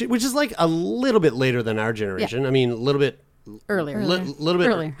 which is like a little bit later than our generation. I mean, a little bit Earlier. little bit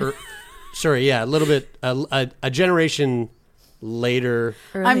Earlier. sorry, yeah, a little bit a generation later.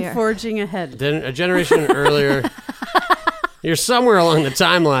 I'm forging ahead. Then a generation earlier. You're somewhere along the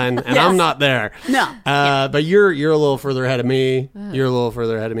timeline, and I'm not there. No. But you're a little further ahead of me. You're a little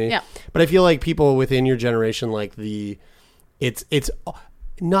further ahead of me. Yeah. But I feel like people within your generation, like it's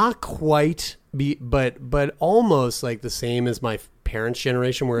not quite but almost like the same as my parents'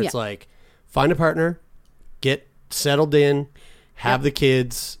 generation, where it's like, find a partner, get settled in, have the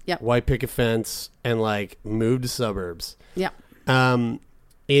kids, white picket fence, and like move to suburbs. Yeah.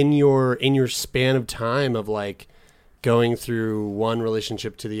 In your span of time of like going through one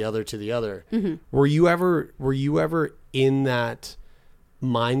relationship to the other, were you ever in that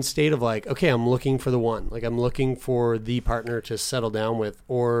mind state of like, okay, I'm looking for the one, like I'm looking for the partner to settle down with,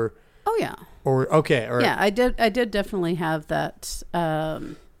 or yeah, I did definitely have that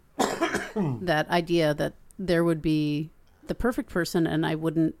that idea that there would be the perfect person, and I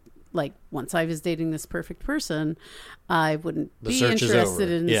wouldn't, like, once I was dating this perfect person, I wouldn't be interested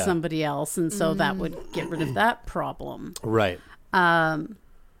in somebody else, and so that would get rid of that problem. Right.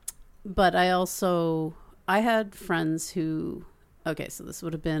 But I had friends who, okay, so this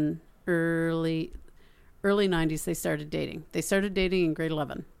would have been early 90s. They started dating in grade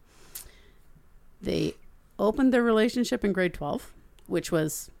 11. They opened their relationship in grade 12, which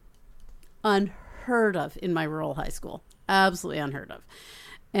was unheard of in my rural high school. Absolutely unheard of.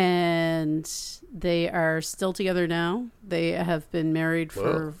 And they are still together now. They have been married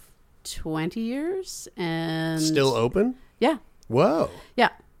for 20 years and still open? Yeah. Whoa. Yeah.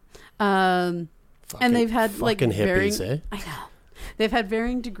 And they've had like hippies, varying, I know. They've had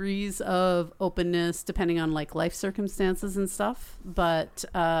varying degrees of openness depending on like life circumstances and stuff. But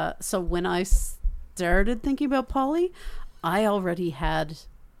so when I started thinking about poly, I already had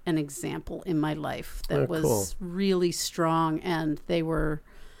an example in my life that was really strong, and they were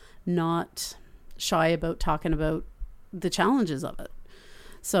not shy about talking about the challenges of it.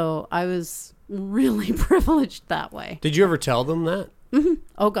 So I was really privileged that way. Did you ever tell them that? Mm-hmm.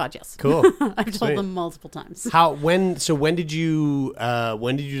 Oh God, yes. Cool. I've told them multiple times. When did you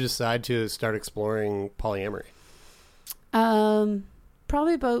decide to start exploring polyamory?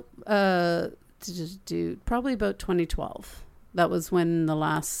 Probably about 2012. That was when the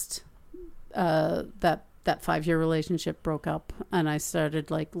last that 5-year relationship broke up, and I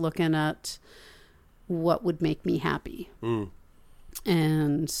started like looking at what would make me happy.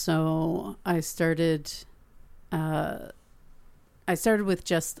 And so I started with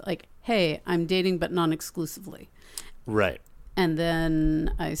just like, hey, I'm dating but non-exclusively. Right. And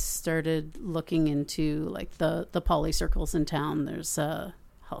then I started looking into like the poly circles in town. There's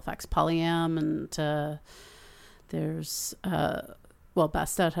Halifax Polyam, and there's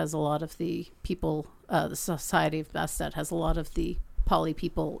Bastet has a lot of the people. The Society of Bastet has a lot of the poly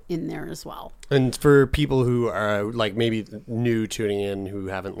people in there as well. And for people who are like maybe new tuning in, who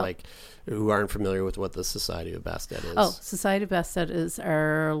haven't who aren't familiar with what the Society of Bastet is. Oh, Society of Bastet is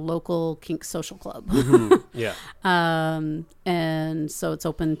our local kink social club. Yeah. And so it's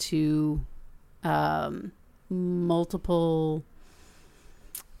open to multiple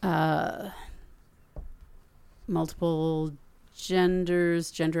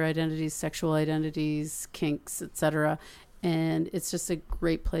genders, gender identities, sexual identities, kinks, etc. And it's just a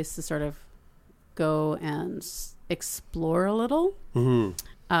great place to sort of go and explore a little. Or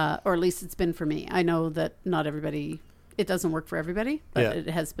at least it's been for me. I know that not everybody, it doesn't work for everybody, but it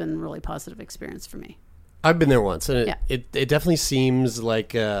has been a really positive experience for me. I've been there once, and it definitely seems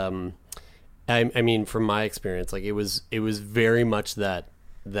like, I mean, from my experience, like it was very much that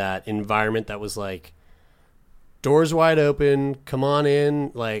environment that was like, doors wide open, come on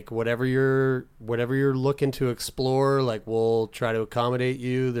in, like whatever you're looking to explore, like we'll try to accommodate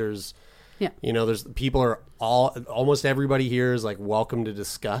you. There's people are almost everybody here is like welcome to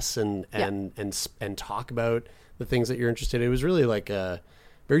discuss and talk about the things that you're interested in. It was really like a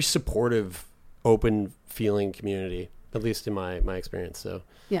very supportive, open feeling community, at least in my experience. So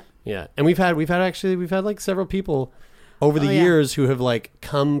yeah. And we've had like several people over the years who have like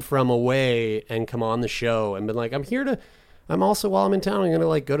come from away and come on the show and been like, I'm also, while I'm in town, I'm going to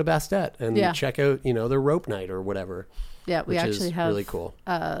like go to Bastet and check out, their rope night or whatever. Yeah. We actually have really cool.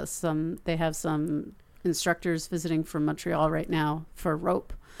 They have some instructors visiting from Montreal right now for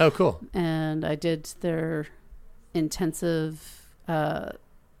rope. Oh, cool. And I did their intensive,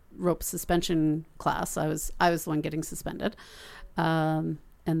 rope suspension class. I was the one getting suspended. And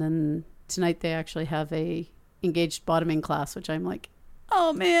then tonight they actually have a engaged bottoming class, which I'm like,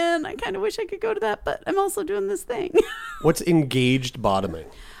 oh man, I kind of wish I could go to that, but I'm also doing this thing. What's engaged bottoming?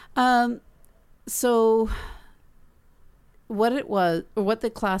 So what it was, or what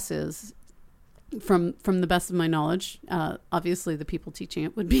the class is, from the best of my knowledge, obviously the people teaching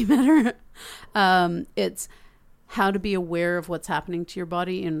it would be better. It's how to be aware of what's happening to your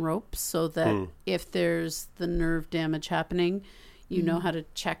body in rope, so that if there's the nerve damage happening, you know how to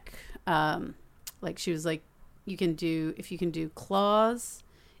check. Like she was like, if you can do claws,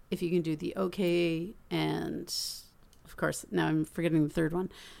 if you can do the OK, and of course now I'm forgetting the third one.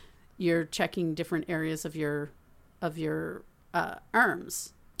 You're checking different areas of your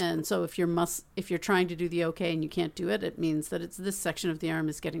arms, and so if you're trying to do the OK and you can't do it, it means that it's this section of the arm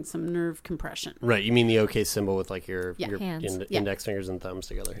is getting some nerve compression. Right. You mean the OK symbol with like your hands. Index fingers and thumbs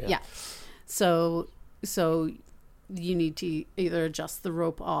together. Yeah. So you need to either adjust the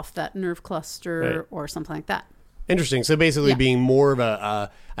rope off that nerve cluster or something like that. Interesting. So basically being more of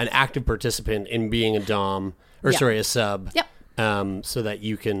an active participant in being a dom, a sub. Yep. So that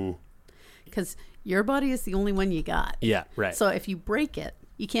you can... Because your body is the only one you got. Yeah, right. So if you break it,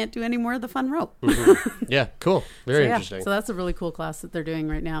 you can't do any more of the fun rope. Yeah, cool. Very interesting. So that's a really cool class that they're doing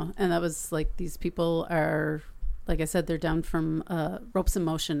right now. And that was like, these people are, like I said, they're down from Ropes in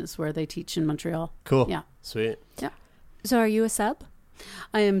Motion is where they teach in Montreal. Cool. Yeah. Sweet. Yeah. So are you a sub?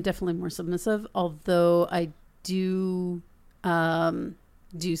 I am definitely more submissive, although I do some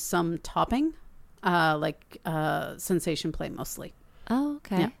topping, like sensation play mostly. Oh,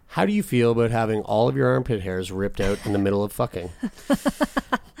 okay. Yeah. How do you feel about having all of your armpit hairs ripped out in the middle of fucking?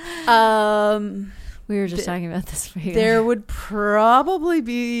 We were just talking about this for you. There would probably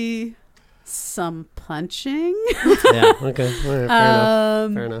be some punching. Yeah. Okay. All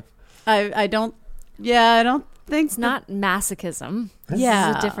right, fair enough. I don't think it's not masochism. This is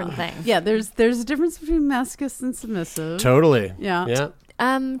a different thing. Yeah, there's a difference between masochist and submissive. Totally. Yeah.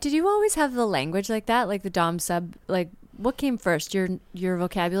 Yeah. Did you always have the language like that, like the dom sub? Like, what came first, your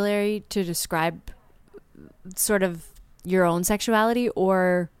vocabulary to describe sort of your own sexuality,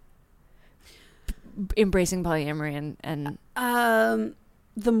 or embracing polyamory and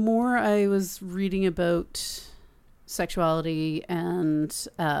the more I was reading about sexuality and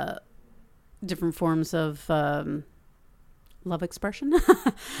different forms of love expression,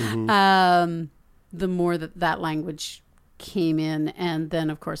 the more that language came in. And then,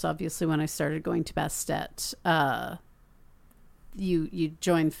 of course, obviously, when I started going to Bastet, you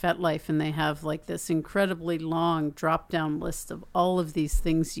join FetLife, and they have like this incredibly long drop-down list of all of these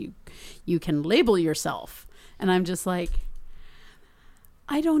things you can label yourself. And I'm just like,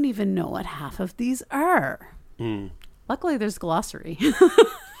 I don't even know what half of these are. Luckily, there's glossary.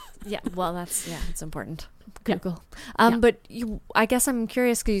 Yeah, well, it's important. Google. But I guess I'm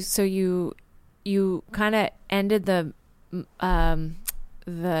curious, so you kind of ended the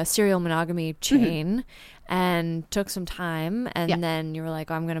serial monogamy chain and took some time, and then you were like,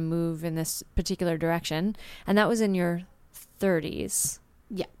 oh, I'm going to move in this particular direction, and that was in your 30s.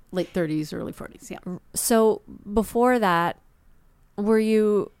 Yeah, late 30s, early 40s. Yeah. So before that, were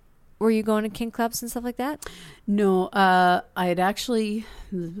you going to kink clubs and stuff like that? No, I had actually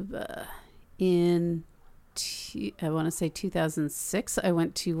I want to say 2006. I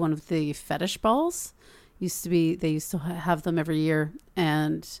went to one of the fetish balls. They used to have them every year,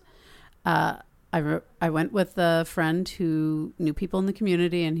 and I went with a friend who knew people in the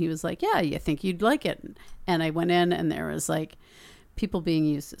community, and he was like, "Yeah, you think you'd like it?" And I went in, and there was like people being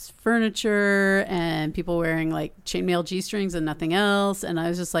used as furniture, and people wearing like chainmail G-strings and nothing else. And I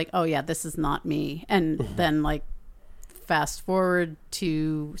was just like, "Oh yeah, this is not me." And then like fast forward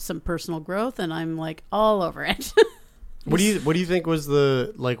to some personal growth, and I'm like all over it. What do you think was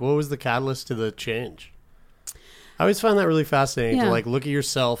what was the catalyst to the change? I always find that really fascinating to like look at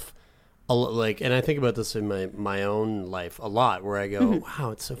yourself, and I think about this in my own life a lot, where I go, wow,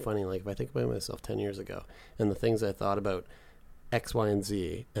 it's so funny. Like if I think about myself 10 years ago and the things I thought about X, Y, and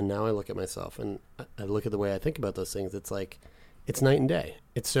Z, and now I look at myself and I look at the way I think about those things, it's like it's night and day.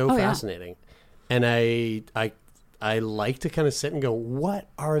 It's so fascinating, and I like to kind of sit and go, what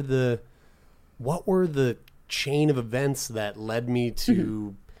were the chain of events that led me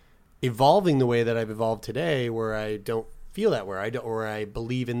to evolving the way that I've evolved today, where I don't feel that, or I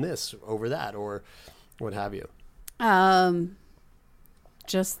believe in this over that, or what have you?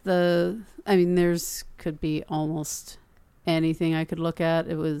 There's could be almost anything I could look at.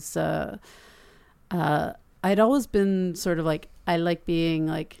 It was, I'd always been sort of like, I like being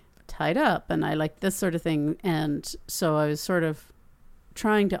like tied up, and I like this sort of thing. And so I was sort of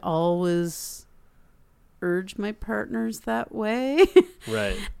trying to always urge my partners that way.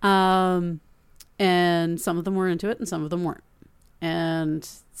 Right. And some of them were into it and some of them weren't. And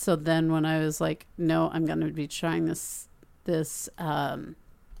so then when I was like, no, I'm going to be trying this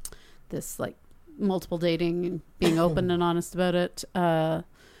like multiple dating and being open and honest about it.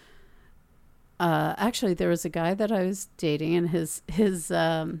 Actually there was a guy that I was dating, and his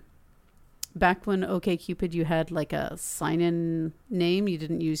back when OkCupid, you had like a sign-in name. You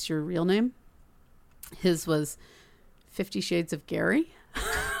didn't use your real name. His was 50 Shades of Gary,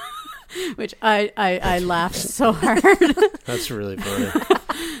 which I laughed so hard. That's really funny.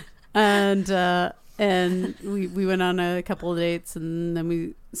 And we went on a couple of dates, and then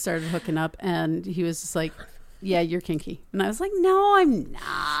we started hooking up, and he was just like, yeah, you're kinky. And I was like, no, I'm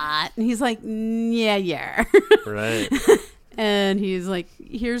not. And he's like, yeah, yeah. Right. And he's like,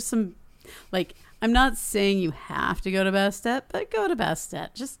 here's some, like, I'm not saying you have to go to Bastet, but go to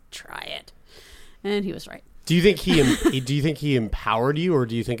Bastet. Just try it. And he was right. Do you think he empowered you, or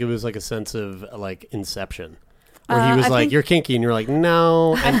do you think it was like a sense of like inception, where he was like, "You're kinky," and you're like,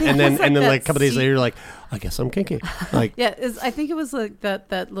 "No," and then like a couple days later, you're like, "I guess I'm kinky." Like, yeah, I think it was like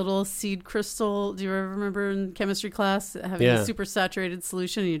that little seed crystal. Do you ever remember in chemistry class having a super saturated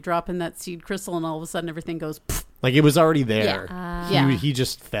solution, and you drop in that seed crystal, and all of a sudden everything goes. Pfft. Like it was already there. He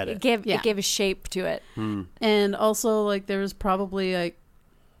just fed it. It gave a shape to it. And also, like, there was probably like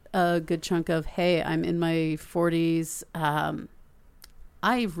a good chunk of, hey, I'm in my 40s.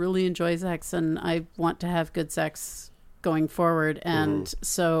 I really enjoy sex, and I want to have good sex going forward. And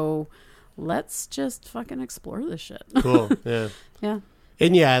so let's just fucking explore this shit. Cool. Yeah. Yeah.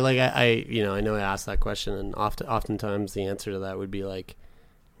 And yeah, like I know I asked that question, and oftentimes the answer to that would be like,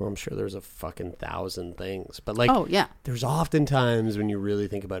 well, I'm sure there's a fucking 1,000 things, but like, oh yeah, there's oftentimes when you really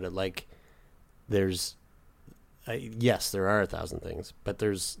think about it, like there's, yes, there are 1,000 things, but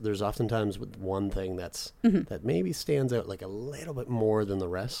there's oftentimes with one thing that's that maybe stands out like a little bit more than the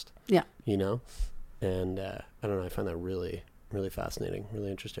rest. Yeah, you know, and I don't know. I find that really, really fascinating, really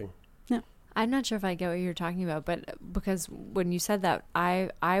interesting. Yeah, I'm not sure if I get what you're talking about, but because when you said that,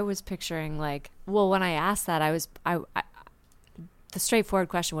 I was picturing like, well, when I asked that, I the straightforward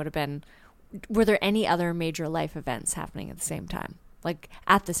question would have been, were there any other major life events happening at the same time? Like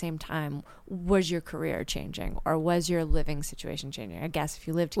at the same time, was your career changing, or was your living situation changing? I guess if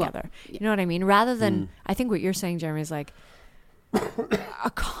you live together, you know what I mean? Rather than, I think what you're saying, Jeremy, is like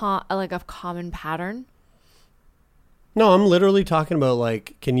a common pattern. No, I'm literally talking about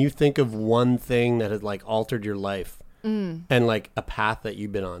like, can you think of one thing that had like altered your life and like a path that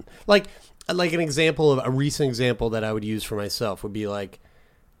you've been on? Like an example of a recent example that I would use for myself would be like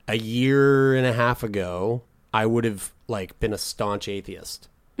a year and a half ago, I would have like been a staunch atheist.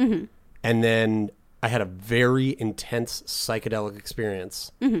 And then I had a very intense psychedelic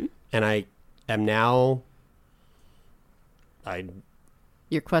experience. And I am now,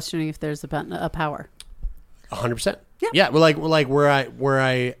 you're questioning if there's a power. 100%. Yeah. Well, like where I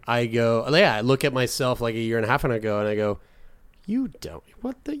go, yeah, I look at myself like a year and a half ago and I go, You don't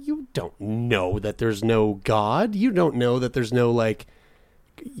know that there's no God. You don't know that there's no like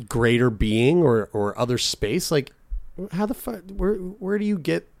greater being or other space. Like, how the fuck? Where do you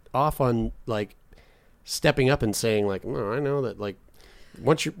get off on like stepping up and saying like, no, I know that like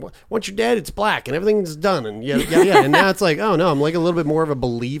once you're dead, it's black and everything's done and yeah. And now it's like, oh no, I'm like a little bit more of a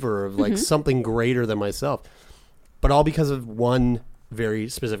believer of like something greater than myself, but all because of one very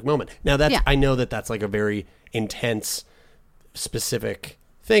specific moment. Now I know that that's like a very intense, specific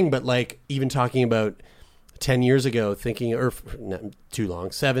thing, but like even talking about 10 years ago, thinking, or not too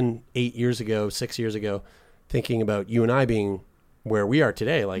long, 7, 8 years ago, 6 years ago, thinking about you and I being where we are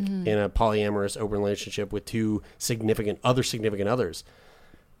today, like in a polyamorous open relationship with two significant others.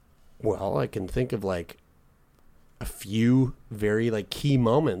 Well, I can think of like a few very like key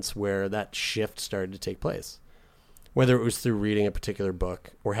moments where that shift started to take place, whether it was through reading a particular book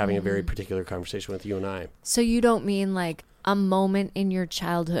or having a very particular conversation with you and I. So you don't mean like a moment in your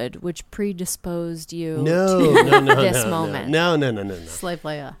childhood which predisposed you to this moment? No. Slave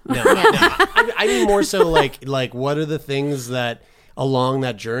Leia. No. I mean more so like what are the things that along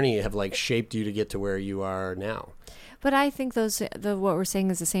that journey have like shaped you to get to where you are now? But I think what we're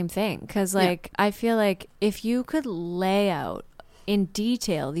saying is the same thing, because like I feel like if you could lay out in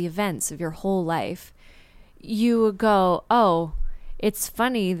detail the events of your whole life, you would go, oh, it's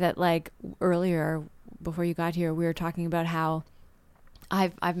funny that like earlier before you got here, we were talking about how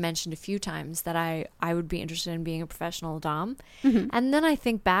I've mentioned a few times that I would be interested in being a professional dom, and then I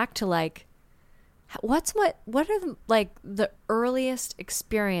think back to like what are the earliest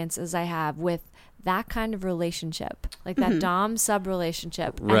experiences I have with that kind of relationship, like that dom sub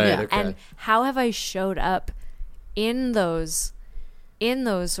relationship, right? And how have I showed up in those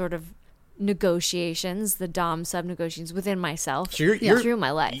sort of negotiations, the dom sub negotiations within myself, so you're through my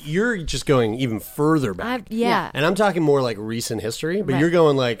life. You're just going even further back, and I'm talking more like recent history, but you're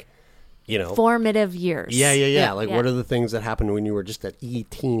going like, you know, formative years. Yeah. Like, what are the things that happened when you were just that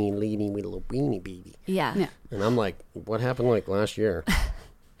teeny little weenie baby? Yeah. And I'm like, what happened like last year?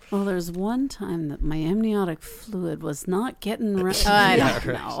 Well, there's one time that my amniotic fluid was not getting right. I don't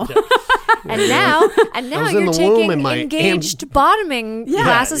know. And now you're taking engaged bottoming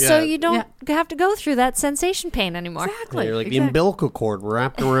classes, so you don't have to go through that sensation pain anymore. Exactly. You're like the umbilical cord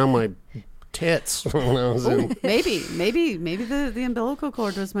wrapped around my tits when I was in. Maybe the umbilical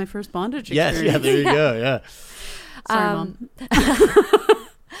cord was my first bondage experience. Yeah, there you go. Yeah. Sorry, Mom.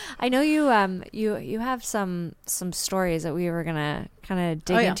 I know you have some stories that we were gonna kind of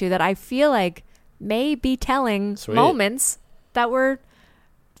dig into that I feel like may be telling moments that we're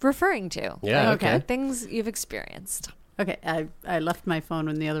referring to. Yeah. Okay. Things you've experienced. Okay. I left my phone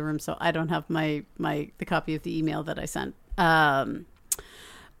in the other room, so I don't have the copy of the email that I sent.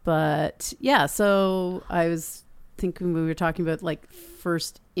 But yeah, so I was thinking we were talking about like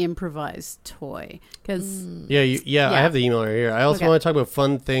first improvised toy, because I have the email right here. I also want to talk about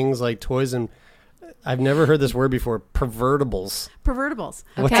fun things like toys, and I've never heard this word before, pervertibles.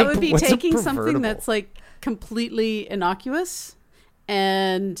 Okay. That would be taking something that's like completely innocuous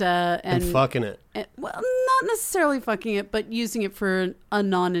and fucking it. Well, not necessarily fucking it, but using it for a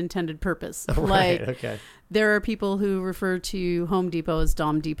non-intended purpose. Right, okay. There are people who refer to Home Depot as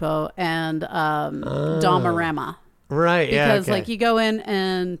Dom Depot and Domarama. Right, because like you go in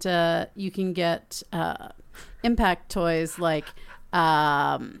and you can get impact toys like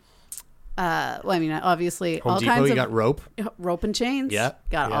well, I mean, obviously Home all Depot, kinds you of got rope and chains.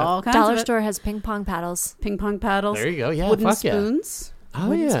 Got all kinds Dollar of store has ping pong paddles. There you go. Yeah, wooden spoons. Oh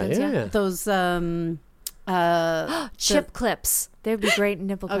wooden yeah, spoons, yeah. Those chip clips. They'd be great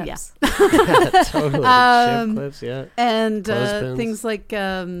nipple clips. Totally. Chip clips, yeah. And things like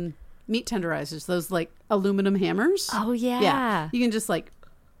meat tenderizers, those like aluminum hammers. Oh yeah. Yeah. You can just like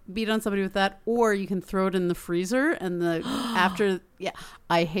beat on somebody with that, or you can throw it in the freezer and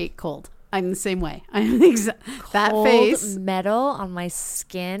I hate cold. I'm the same way. I'm that face. Metal on my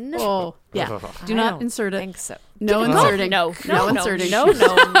skin. Oh yeah. Do not insert it. Think so. No inserting. No inserting.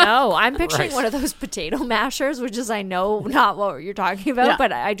 No. I'm picturing one of those potato mashers, which is I know not what you're talking about,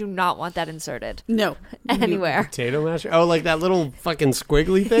 but I do not want that inserted. No. Anywhere. Potato masher? Oh, like that little fucking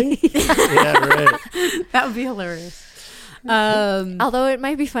squiggly thing? Yeah, right. That would be hilarious. Although it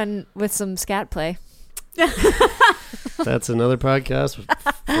might be fun with some scat play. That's another podcast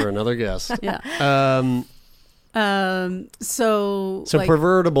for another guest. Yeah. So like,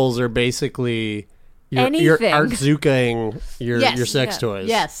 pervertibles are basically you're Art-Zuka-ing your sex toys.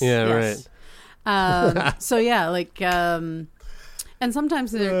 Yes. Yeah. Right. So yeah, like and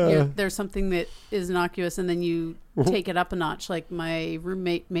sometimes there's something that is innocuous, and then you take it up a notch. Like my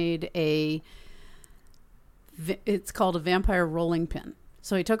roommate made a it's called a vampire rolling pin.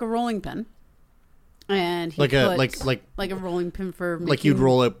 So he took a rolling pin, and he like put a rolling pin for making like you'd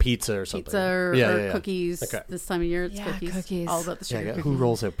roll out pizza or something. pizza or cookies. Okay. This time of year, it's Yeah, cookies. All about the sugar. Yeah, who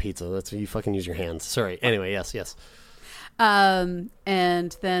rolls out pizza? That's you fucking use your hands. Sorry. Anyway, yes. And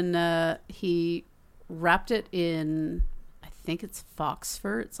then he wrapped it in, I think it's fox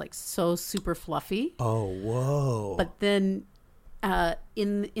fur. It's like so super fluffy. Oh, whoa. But then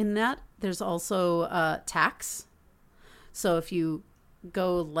in that, there's also tacks. So if you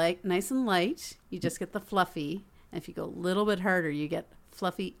go nice and light, you just get the fluffy. And if you go a little bit harder, you get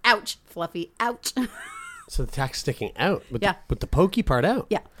fluffy. Ouch! Fluffy. Ouch! So the tack's sticking out, with Yeah. the pokey part out.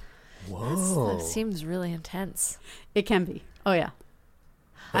 Yeah, Whoa. That seems really intense. it can be. Oh yeah.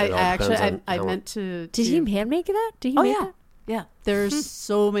 It all I depends actually on I how- meant to. Did he hand make that? Did he Oh make yeah. that? Yeah, there's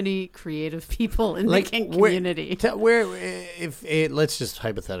so many creative people in the kink where- community. if it, let's just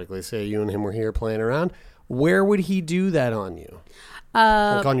hypothetically say you and him were here playing around, where would he do that on you?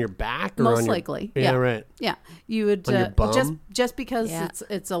 Like on your back or most on your, likely. Yeah, right. Yeah, you would On your bum? just because Yeah.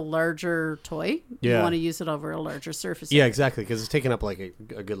 it's a larger toy. You Yeah. want to use it over a larger surface. Yeah, exactly, because it's taking up like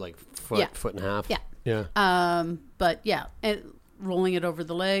a good like foot, Yeah. foot and a half. Yeah. Yeah. But yeah, rolling it over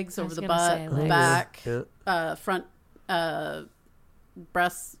the legs, over was the gonna butt, say legs. back, Yeah. front,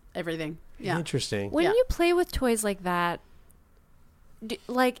 breasts, everything. Yeah. Interesting. When Yeah. you play with toys like that,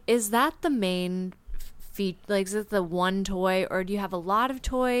 is that the main like, is it the one toy, or do you have a lot of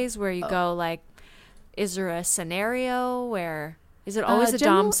toys where you go like, is there a scenario where, is it always a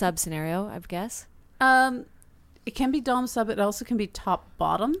dom sub scenario, I guess? It can be dom sub. It also can be top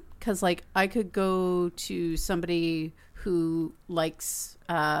bottom, because like I could go to somebody who likes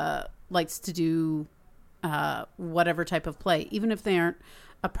to do whatever type of play, even if they aren't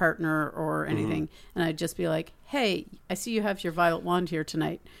a partner or anything, and I'd just be like, hey, I see you have your violet wand here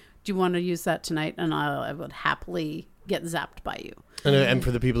tonight. Do you want to use that tonight? And I would happily get zapped by you. And for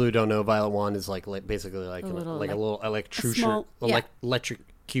the people who don't know, violet wand is like basically like a little, little electrocution, small- yeah.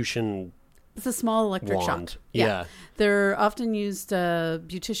 electrocution. It's a small electric Wand. shock. Yeah. They're often used,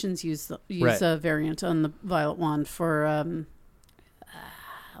 beauticians use Right. a variant on the violet wand for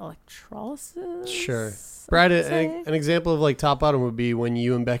electrolysis. Sure. Brad, an example of like top bottom would be when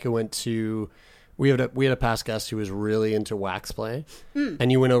you and Becca went to. We had a past guest who was really into wax play,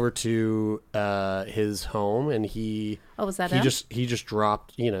 and you went over to his home, and he was that he him? just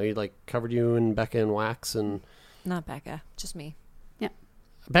dropped, he like covered you and Becca in wax, and Not Becca, just me. Yeah.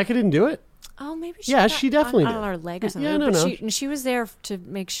 Becca didn't do it. Oh, maybe she Yeah, got she definitely on did. her leg or something. Yeah, no, but no. She was there to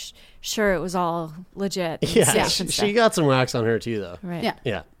make sure it was all legit. And Yeah, safe and she stuff. got some wax on her too, though. Right. Yeah.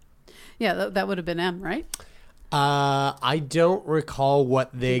 Yeah. Yeah, that would have been M, right? I don't recall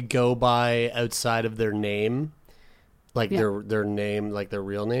what they go by outside of their name, like their name, like their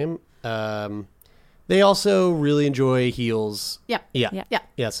real name. They also really enjoy heels. Yeah. Yeah.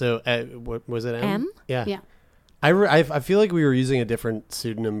 Yeah. So what was it? M? Yeah. Yeah. I feel like we were using a different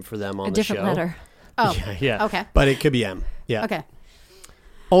pseudonym for them on A the different show. letter. Oh. Yeah. Okay. But it could be M. Yeah. Okay.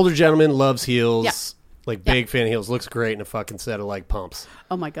 Older gentleman loves heels. Yeah. Like big fan of heels. Looks great in a fucking set of like pumps.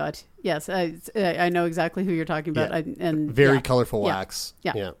 Oh my God. Yes, I know exactly who you're talking about. Yeah. And Very yeah. colorful Yeah. wax.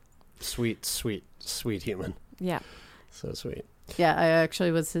 Yeah. Yeah. Sweet human. Yeah. So sweet. Yeah, I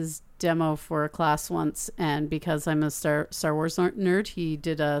actually was his demo for a class once, and because I'm a Star Wars nerd, he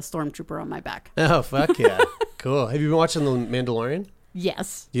did a stormtrooper on my back. Oh, fuck yeah. Cool. Have you been watching The Mandalorian?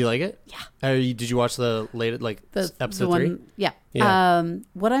 Yes. Do you like it? Yeah. Did you watch the latest, episode 3? Yeah. Yeah.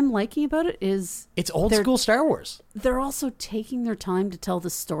 What I'm liking about it is It's old school Star Wars. they're also taking their time to tell the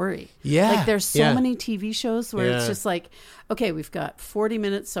story. Yeah. Like there's so many TV shows where it's Yeah. just like, okay, we've got 40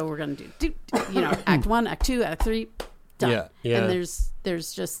 minutes, so we're going to do act 1, act 2, act 3, done. Yeah, yeah. And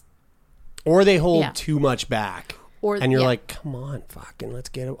there's just Or they hold Yeah. too much back. Or- and you're yeah. like, come on, fucking, let's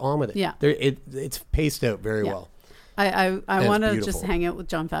get on with it. Yeah. It's paced out very Yeah. well. I it's want to beautiful. just hang out with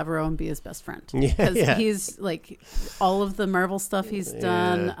Jon Favreau and be his best friend. Yeah, Because yeah. he's like all of the Marvel stuff he's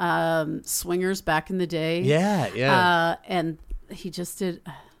done, Swingers back in the day. Yeah, yeah. And he just did,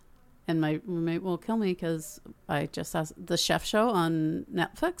 and my roommate will kill me because I just asked the Chef Show on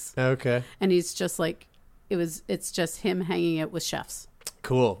Netflix. Okay. And he's just like, it's just him hanging out with chefs.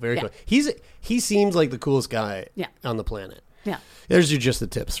 Cool. Very Yeah. cool. He seems like the coolest guy Yeah. on the planet. Yeah. There's just the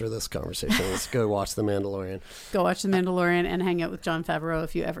tips for this conversation. Let's go watch The Mandalorian. Go watch The Mandalorian and hang out with Jon Favreau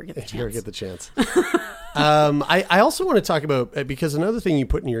if you ever get the If you ever chance. get the chance. I also want to talk about, because another thing you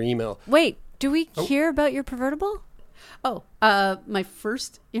put in your email. Wait, do we hear about your pervertible? Oh, my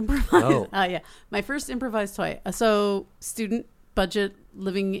first improvised. My first improvised toy. So, student budget,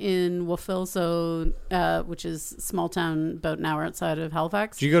 living in Wolfville, so which is a small town about an hour outside of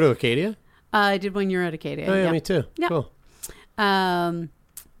Halifax. Did you go to Acadia? I did when you're at Acadia. Oh, yeah, me too. Yeah. Cool.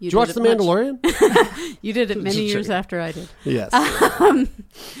 Did you watch The Mandalorian? You did it many years after I did. Yes.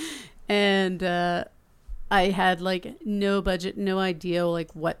 And I had like no budget, no idea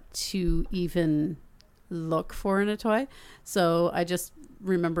like what to even look for in a toy. So I just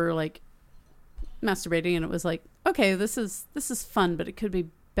remember like masturbating, and it was like, okay, this is fun, but it could be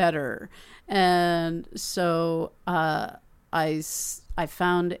better. And so I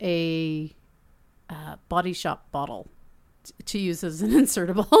found a Body Shop bottle to use as an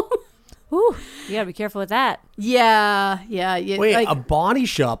insertable. Ooh, you gotta be careful with that. Yeah. Wait, like, a Body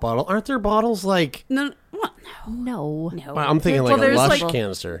Shop bottle? Aren't there bottles like... No, what? No. Well, I'm thinking like a Lush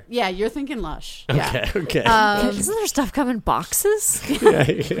canister. Yeah, you're thinking Lush. Okay, yeah. okay. Isn't there stuff come in boxes?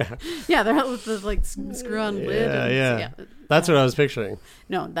 Yeah. Yeah, they're with the like screw-on lid. Yeah. That's what I was picturing.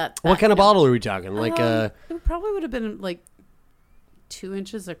 No, that what kind of bottle are we talking? Like it probably would have been like 2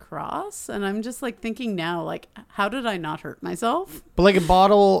 inches across, and I'm just like thinking now, like, how did I not hurt myself? But like a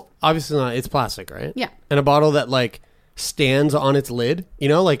bottle, obviously not. It's plastic, right? Yeah. And a bottle that like stands on its lid, you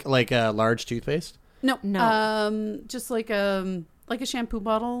know, like a large toothpaste. No. Just like a shampoo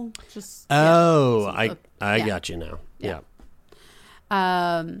bottle. Just I got you now. Yeah.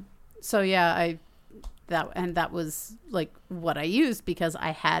 So yeah, that was like what I used because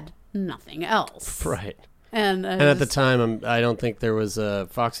I had nothing else. Right. And at the time, I don't think there was a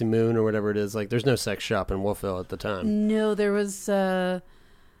Foxy Moon or whatever it is. Like, there's no sex shop in Wolfville at the time. No, there was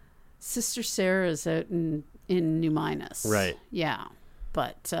Sister Sarah's out in New Minas. Right. Yeah,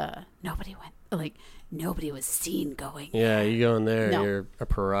 but nobody went. Like, nobody was seen going. Yeah, you go in there, No. you're a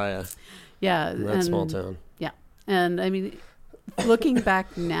pariah. Yeah, in that small town. Yeah, and I mean, looking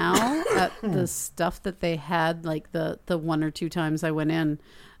back now at the stuff that they had, like the 1 or 2 times I went in,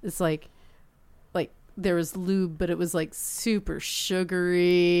 it's like there was lube, but it was like super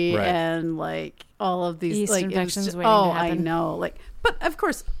sugary, right. And like all of these yeast like infections just, waiting to I happen. know, like, but of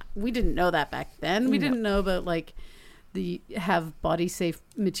course we didn't know that back then. We didn't know about like have body safe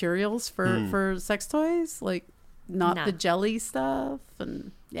materials for sex toys, like not the jelly stuff,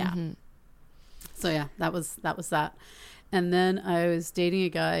 and so yeah, that was that. And then I was dating a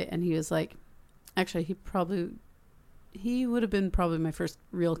guy, and he was like, actually he would have been probably my first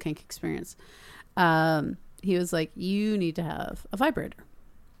real kink experience. He was like, you need to have a vibrator.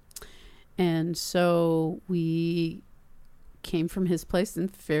 And so we came from his place in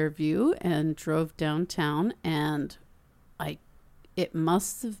Fairview and drove downtown, and it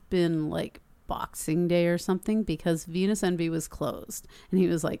must have been like Boxing Day or something, because Venus Envy was closed, and he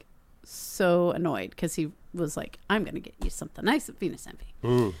was like so annoyed because he was like, I'm going to get you something nice at Venus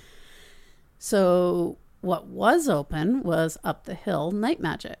Envy. So what was open was up the hill Night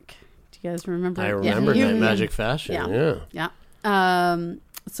Magic. Do you guys remember? I remember Night Magic Fashion. Yeah.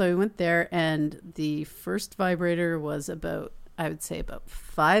 So we went there, and the first vibrator was about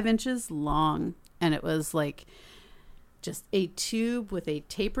 5 inches long, and it was like just a tube with a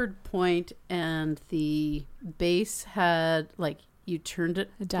tapered point, and the base had like, you turned it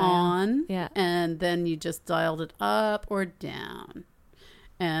on, and then you just dialed it up or down,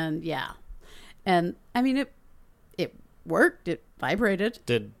 and and I mean it worked. It vibrated.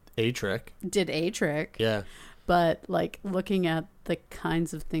 Did a trick. Yeah. But like looking at the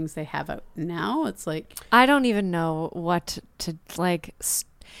kinds of things they have out now, it's like, I don't even know what to like.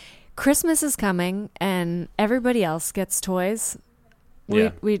 Christmas is coming, and everybody else gets toys. We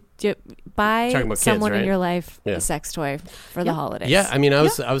buy Talking about someone kids, right? in your life Yeah. a sex toy for the holidays. Yeah, I mean, I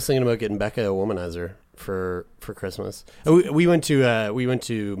was thinking about getting Becca a womanizer for Christmas. We went to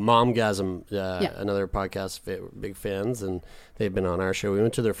Momgasm, another podcast, big fans, and they've been on our show. We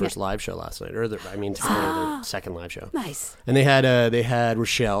went to their first live show last night, their second live show. Nice. And they had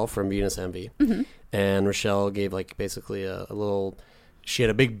Rochelle from Venus Envy, and Rochelle gave like basically a little. She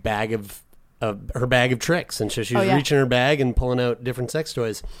had a big bag of her bag of tricks, and so she was reaching her bag and pulling out different sex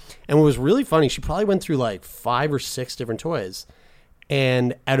toys. And what was really funny, she probably went through like 5 or 6 different toys,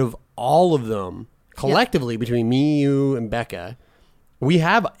 and out of all of them, collectively, between me, you, and Becca, we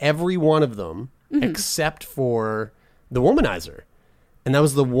have every one of them except for the womanizer. And that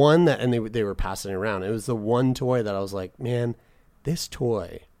was the one that, and they were passing it around. It was the one toy that I was like, man, this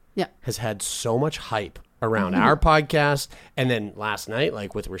toy has had so much hype around our podcast, and then last night,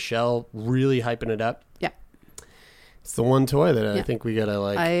 like with Rochelle really hyping it up. Yeah. It's the one toy that I think we gotta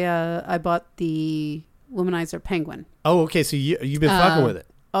like. I bought the Womanizer Penguin. Oh, okay. So you've been fucking with it.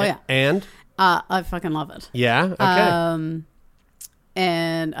 Oh yeah. And I fucking love it. Yeah. Okay.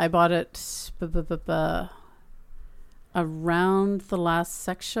 And I bought it around the last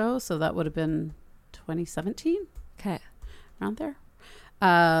sex show, so that would have been 2017. Okay. Around there.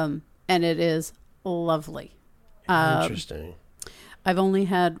 and it is lovely. Interesting. I've only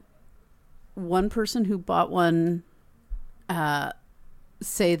had one person who bought one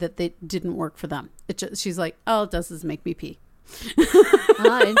say that they didn't work for them. She's like, all it does is make me pee.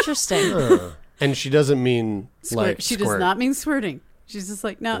 Interesting. And she doesn't mean She does not mean squirting. She's just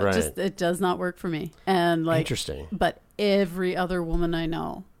like, no, it does not work for me. And like, interesting. But every other woman I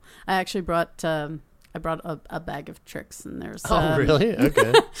know, I actually brought a bag of tricks, and there's really?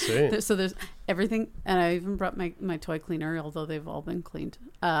 Okay, sweet. So there's everything, and I even brought my toy cleaner, although they've all been cleaned.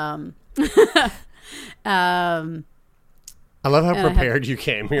 I love how prepared you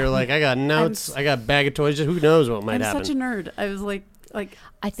came. You're like, I got notes, I got a bag of toys. Who knows what might happen? I'm such a nerd. I was like,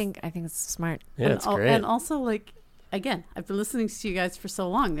 I think it's smart. Yeah, it's great. And also, like, again, I've been listening to you guys for so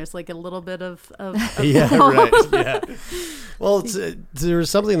long. There's like a little bit of yeah, right. Yeah. Well, there was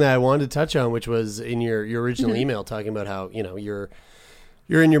something that I wanted to touch on, which was in your original email talking about how, you know, you're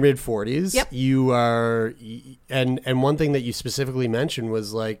in your mid 40s. Yep. You are, and one thing that you specifically mentioned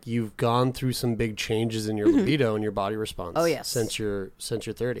was like you've gone through some big changes in your libido and your body response. Oh yes. Since your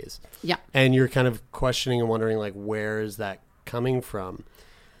 30s. Yeah. And you're kind of questioning and wondering like, where is that coming from?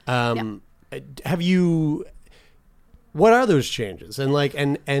 Have you? What are those changes? And like,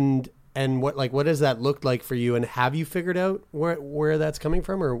 and what does that look like for you? And have you figured out where that's coming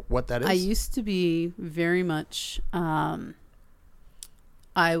from or what that is? I used to be very much.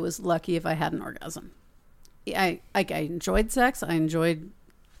 I was lucky if I had an orgasm. I enjoyed sex. I enjoyed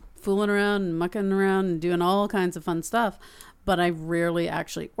fooling around and mucking around and doing all kinds of fun stuff, but I rarely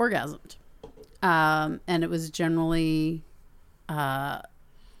actually orgasmed. And it was generally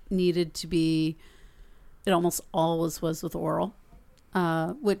needed to be. It almost always was with oral,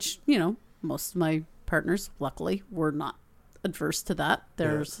 which, you know, most of my partners, luckily, were not adverse to that.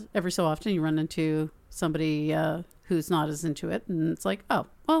 There's every so often you run into somebody who's not as into it, and it's like, oh,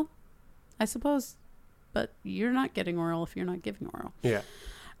 well, I suppose, but you're not getting oral if you're not giving oral. Yeah.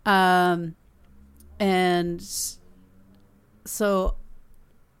 And so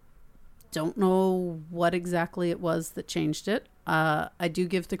don't know what exactly it was that changed it. I do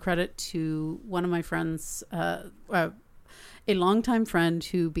give the credit to one of my friends, a longtime friend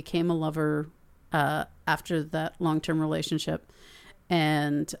who became a lover after that long-term relationship.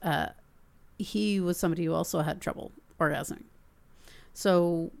 And he was somebody who also had trouble orgasming.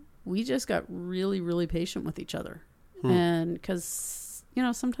 So we just got really, really patient with each other. And because, you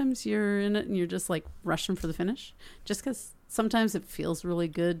know, sometimes you're in it and you're just like rushing for the finish. Just because sometimes it feels really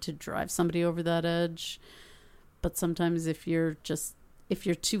good to drive somebody over that edge. But sometimes if you're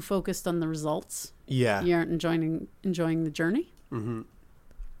too focused on the results, you aren't enjoying the journey. Mm-hmm.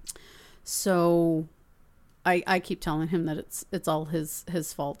 So I keep telling him that it's all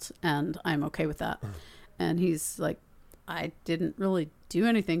his fault, and I'm okay with that. And he's like, I didn't really do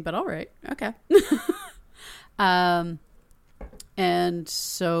anything, but all right, okay. And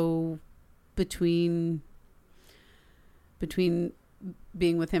so between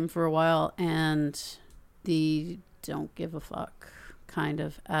being with him for a while and the don't give a fuck kind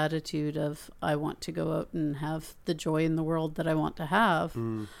of attitude of I want to go out and have the joy in the world that I want to have,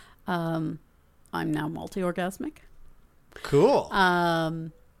 I'm now multi-orgasmic. Cool.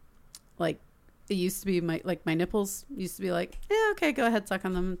 Like it used to be my nipples used to be like, yeah, okay, go ahead, suck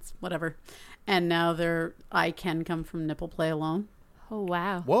on them, it's whatever. And now I can come from nipple play alone. Oh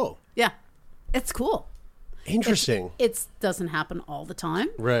wow. Whoa. Yeah. It's cool. Interesting. It doesn't happen all the time.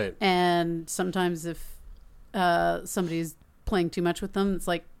 Right. And sometimes if somebody's playing too much with them, it's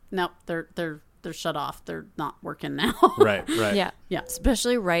like, nope, they're shut off. They're not working now. Right. Yeah.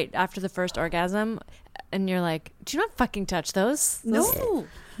 Especially right after the first orgasm, and you're like, do you not fucking touch those? No.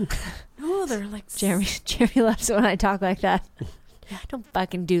 No, they're like Jeremy loves it when I talk like that. Yeah, don't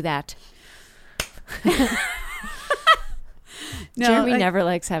fucking do that. No, Jeremy never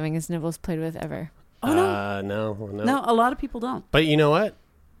likes having his nipples played with ever. Oh no. No, a lot of people don't. But you know what?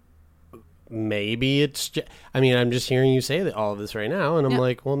 Maybe it's I'm just hearing you say all of this right now, and I'm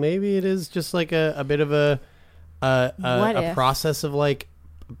like, well, maybe it is just like a bit of a process of like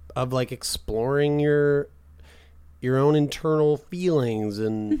exploring your own internal feelings.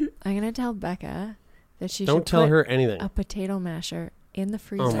 And I'm gonna tell Becca that she don't should tell put her anything. a potato masher in the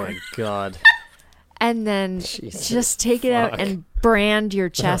freezer. Oh my god. And then just take it out and brand your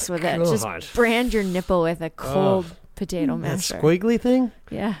chest with it. Just brand your nipple with a cold potato masher. That squiggly thing?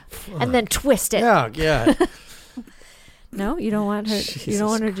 Yeah. And then twist it. Yeah. No, you don't want her. You don't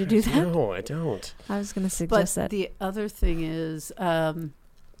want her to do that. No, I don't. I was going to suggest that. But the other thing is,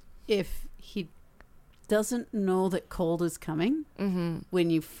 if he doesn't know that cold is coming,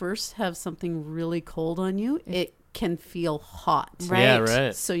 when you first have something really cold on you, it can feel hot. Right. Yeah,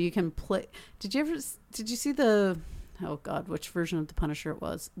 right. So you can play. Did you see oh God, which version of The Punisher it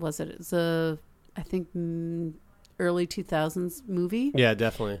was? It was I think early 2000s movie. Yeah,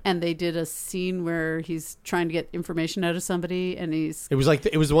 definitely. And they did a scene where he's trying to get information out of somebody, and it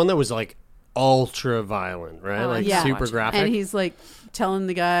was the one that was like ultra violent, right? Like super graphic. And he's like telling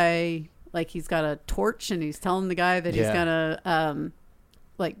the guy, like he's got a torch, and he's telling the guy that he's gonna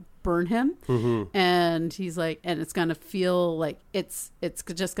like burn him, and he's like, and it's gonna feel like it's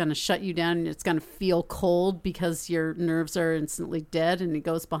just gonna shut you down, and it's gonna feel cold because your nerves are instantly dead. And he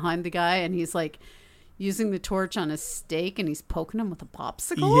goes behind the guy, and he's like using the torch on a steak, and he's poking him with a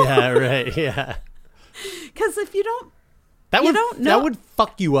popsicle. Yeah, right. Yeah. Because if you don't, that would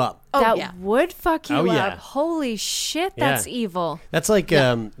fuck you up. That would fuck you yeah. up. Holy shit, that's evil. That's like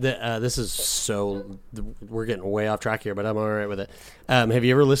this is so we're getting way off track here, but I'm all right with it. Have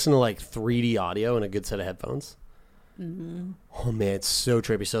you ever listened to like 3D audio in a good set of headphones? Mm-hmm. Oh man, it's so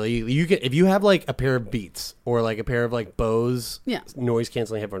trippy. So you can, if you have like a pair of Beats or like a pair of like Bose noise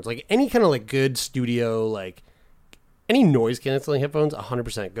canceling headphones, like any kind of like good studio, like any noise canceling headphones,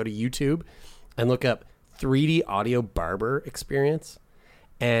 100% go to YouTube and look up 3D audio barber experience.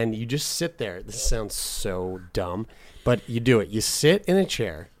 And you just sit there. This sounds so dumb, but you do it. You sit in a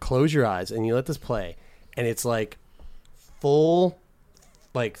chair, close your eyes, and you let this play. And it's like full,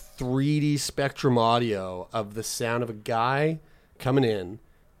 like 3D spectrum audio of the sound of a guy coming in,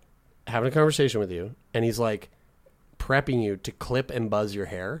 having a conversation with you, and he's like prepping you to clip and buzz your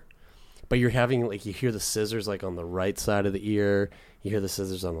hair. But you're having, like, you hear the scissors like on the right side of the ear. You hear the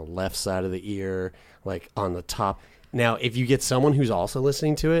scissors on the left side of the ear, like on the top. Now, if you get someone who's also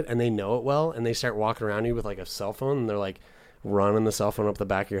listening to it and they know it well, and they start walking around you with like a cell phone, and they're like running the cell phone up the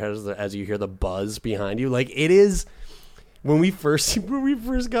back of your head as you hear the buzz behind you, like it is. When we first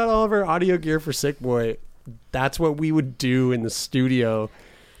got all of our audio gear for Sick Boy, that's what we would do in the studio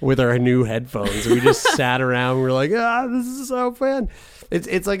with our new headphones. We just sat around. And we were like, this is so fun.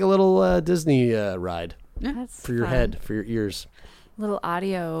 It's like a little Disney ride for your head, for your ears. Little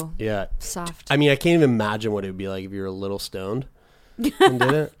audio. Yeah. Soft. I mean, I can't even imagine what it would be like if you were a little stoned and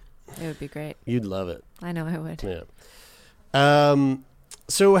did it. It would be great. You'd love it. I know I would. Yeah.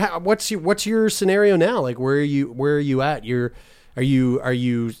 So what's your scenario now? Like, where are you at? Are you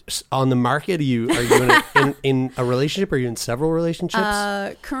on the market? Are you in a relationship? Are you in several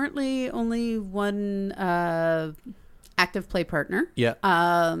relationships? Currently only one active play partner. Yeah.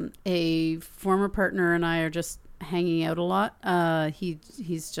 A former partner and I are just hanging out a lot.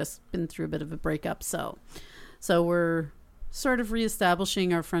 He's just been through a bit of a breakup, so we're sort of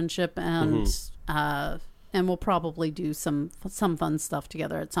reestablishing our friendship, and we'll probably do some fun stuff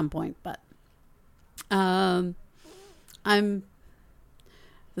together at some point. But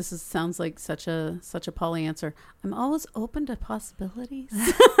sounds like such a poly answer. I'm always open to possibilities.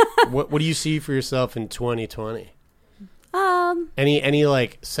 What do you see for yourself in 2020? Any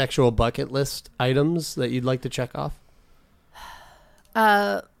like sexual bucket list items that you'd like to check off?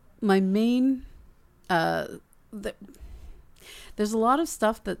 My main there's a lot of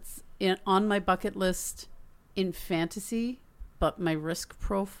stuff that's on my bucket list in fantasy, but my risk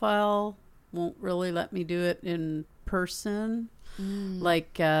profile won't really let me do it in person.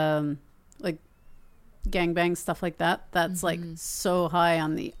 Like gangbang stuff like that. That's like so high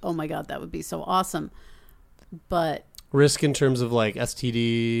on the, oh my God, that would be so awesome. But risk in terms of like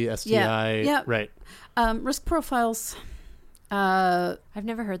STD, STI, yeah. Right. Risk profiles. I've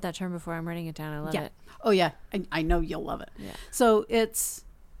never heard that term before. I'm writing it down. I love it. Oh yeah, I know you'll love it. Yeah. So it's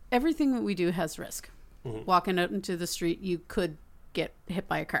everything that we do has risk. Walking out into the street, you could get hit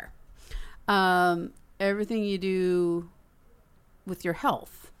by a car. Everything you do with your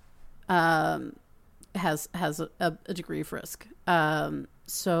health has a degree of risk.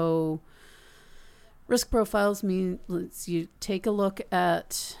 So risk profiles means you take a look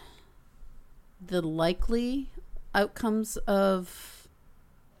at the likely outcomes of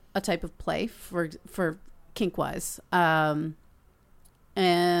a type of play for kink wise, and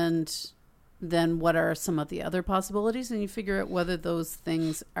then what are some of the other possibilities, and you figure out whether those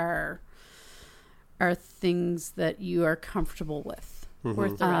things are things that you are comfortable with.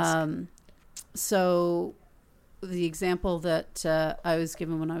 Worth the risk. So the example that I was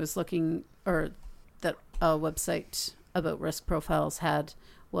given when I was looking, or that a website about risk profiles had,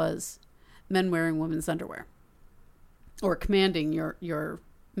 was men wearing women's underwear, or commanding your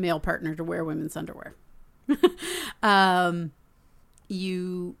male partner to wear women's underwear.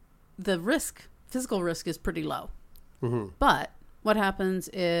 The risk, physical risk, is pretty low. But what happens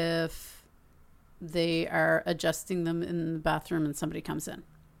if they are adjusting them in the bathroom and somebody comes in,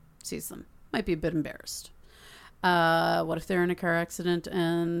 sees them, might be a bit embarrassed. What if they're in a car accident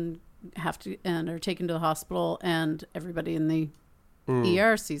and are taken to the hospital and everybody in the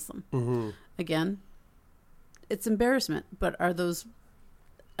ER sees them? Mm-hmm. Again, it's embarrassment, but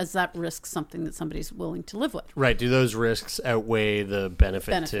is that risk something that somebody's willing to live with? Right. Do those risks outweigh the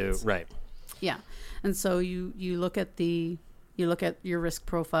benefits. To right? Yeah. And so you look at your risk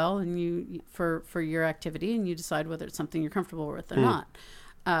profile and you for your activity, and you decide whether it's something you're comfortable with or not.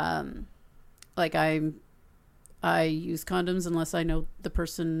 Like I use condoms unless I know the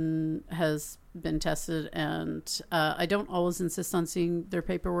person has been tested, and I don't always insist on seeing their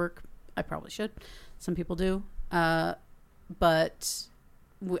paperwork. I probably should. Some people do. But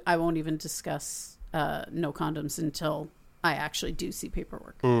I won't even discuss no condoms until I actually do see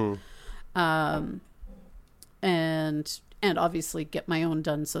paperwork. And obviously get my own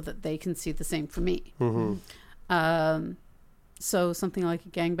done so that they can see the same for me. So something like a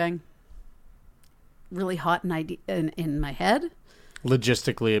gangbang, really hot in my head.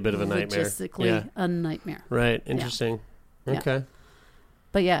 Logistically, a bit of a nightmare. A nightmare. Right. Interesting. Yeah. Okay. Yeah.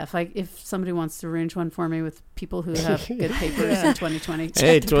 But yeah, if somebody wants to arrange one for me with people who have good papers in 2020.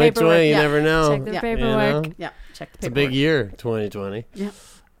 Hey, 2020, you never know. Check the paperwork. Yeah, check the paperwork. It's a big year, 2020. Yeah.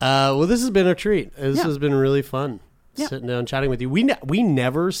 Well, this has been a treat. This has been really fun. Yeah. Sitting down chatting with you. We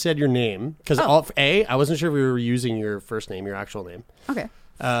never said your name because I wasn't sure if we were using your first name, your actual name. Okay.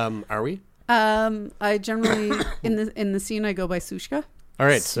 Are we? I generally in the scene I go by Sushka. All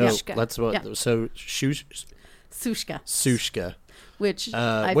right, so Sushka. so Sushka, which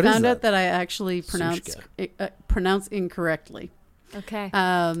I what is found that? out that I actually pronounce incorrectly. Okay.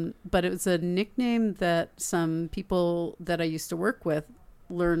 But it was a nickname that some people that I used to work with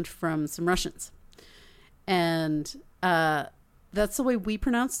learned from some Russians. And that's the way we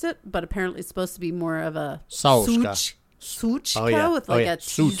pronounced it, but apparently it's supposed to be more of a Suchka. Suchka with like a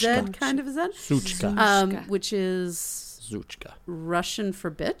Suchka. TZ kind of a Z. Suchka. Which is Suchka. Russian for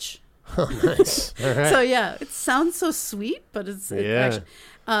bitch. Oh, nice. All right. So yeah, it sounds so sweet, but it's actually.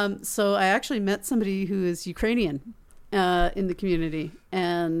 So I actually met somebody who is Ukrainian in the community,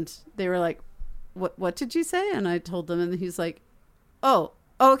 and they were like, "What did you say?" And I told them, and he's like, "Oh,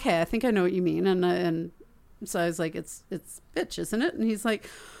 okay, I think I know what you mean." And so I was like, "It's bitch, isn't it?" And he's like,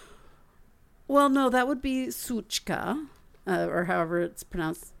 "Well, no, that would be Suchka, or however it's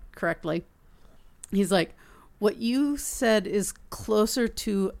pronounced correctly." He's like, "What you said is closer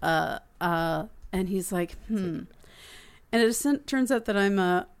to and he's like, And it turns out that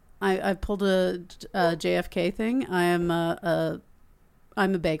I pulled a JFK thing. I'm a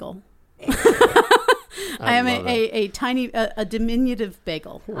bagel. I am a tiny, a diminutive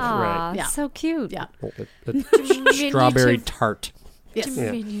bagel. Aw, Yeah. so cute. Yeah. A strawberry tart. Yes.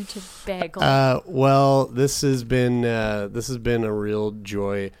 Diminutive bagel. Well, this has been a real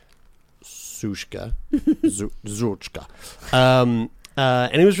joy. Sushka. Zuchka.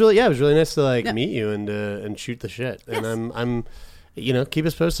 And it was really nice to meet you and shoot the shit. Yes. And I'm keep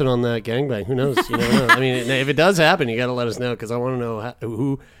us posted on that gangbang. Who knows? You never know. I mean, if it does happen, you got to let us know, because I want to know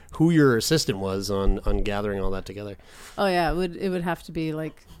who your assistant was on gathering all that together. Oh yeah, it would have to be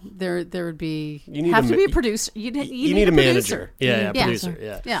like there would be to be a producer. You need a manager. Yeah,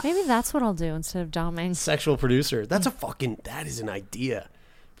 producer. Yeah. Maybe that's what I'll do instead of doming. Sexual producer. That is an idea.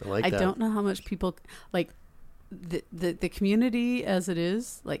 I like that. I don't know how much people like the community as it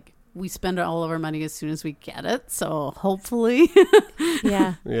is. Like, we spend all of our money as soon as we get it. So hopefully,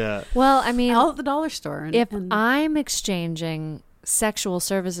 Yeah. Yeah. Well, I mean, all at the dollar store. If I'm exchanging sexual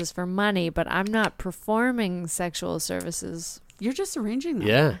services for money, but I'm not performing sexual services, you're just arranging them.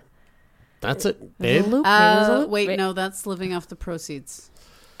 Yeah. That's it, babe. Wait, no, that's living off the proceeds.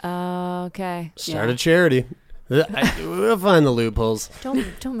 Okay. Start a charity. We'll find the loopholes.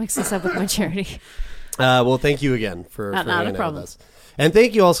 Don't mix this up with my charity. Well, thank you again for hanging out with us. And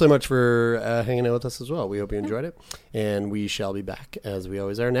thank you all so much for hanging out with us as well. We hope you enjoyed it. And we shall be back, as we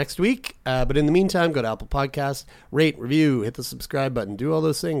always are, next week. But in the meantime, go to Apple Podcasts, rate, review, hit the subscribe button, do all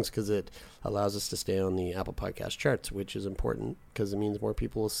those things, because it allows us to stay on the Apple Podcast charts, which is important because it means more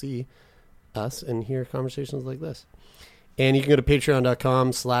people will see us and hear conversations like this. And you can go to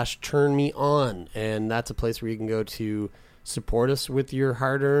patreon.com/turnmeon, and that's a place where you can go to support us with your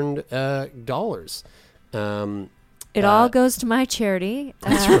hard-earned dollars. It all goes to my charity.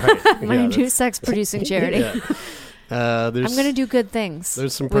 That's right. My new sex-producing charity. Yeah. I'm going to do good things.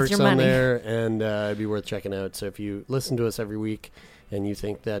 There's some perks on there, and it'd be worth checking out. So if you listen to us every week and you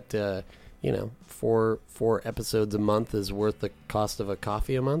think that, 4 episodes a month is worth the cost of a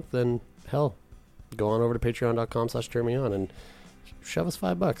coffee a month, then hell, go on over to patreon.com/turnmeon and shove us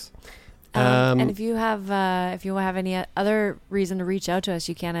 $5. And if you have any other reason to reach out to us,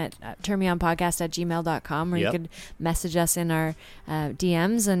 you can at turnmeonpodcast@gmail.com, or you could message us in our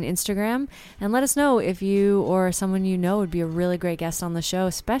DMs and Instagram and let us know if you or someone you know would be a really great guest on the show,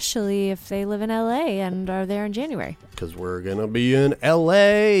 especially if they live in LA and are there in January. Because we're going to be in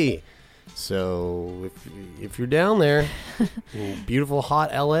LA. So if you're down there, in beautiful,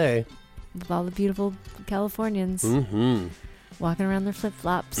 hot LA. With all the beautiful Californians. Mm-hmm. Walking around their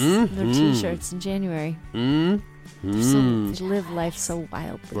flip-flops, their T-shirts in January. They live life so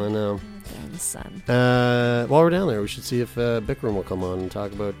wildly. I know. They're in the sun. While we're down there, we should see if Bikram will come on and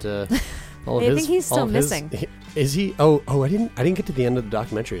talk about all of his... I think he's still missing. Is he? Oh! I didn't get to the end of the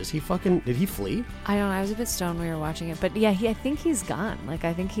documentary. Is he fucking? Did he flee? I don't know. I was a bit stoned when we were watching it, but yeah, I think he's gone. Like,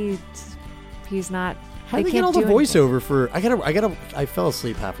 I think he's not... How did they get all the voiceover for? I fell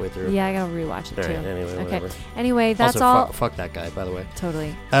asleep halfway through. Yeah, I gotta rewatch it too. Right, anyway, okay. Whatever. Anyway, that's also, all. Fuck that guy, by the way.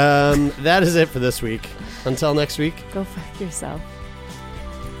 Totally. That is it for this week. Until next week. Go fuck yourself.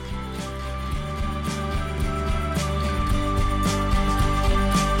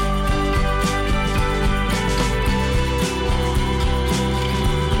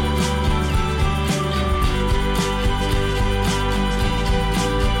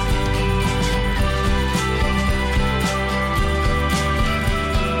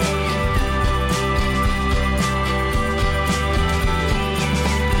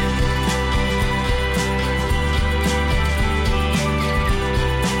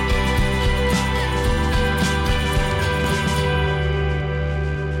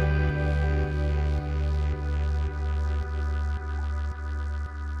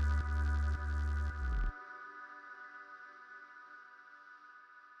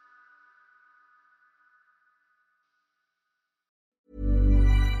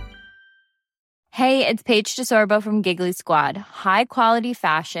 Hey, it's Paige DeSorbo from Giggly Squad. High quality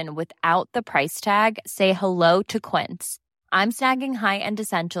fashion without the price tag. Say hello to Quince. I'm snagging high-end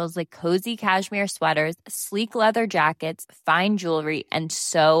essentials like cozy cashmere sweaters, sleek leather jackets, fine jewelry, and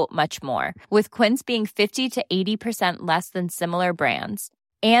so much more. With Quince being 50 to 80% less than similar brands.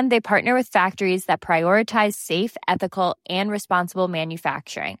 And they partner with factories that prioritize safe, ethical, and responsible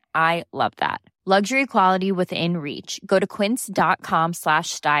manufacturing. I love that. Luxury quality within reach. Go to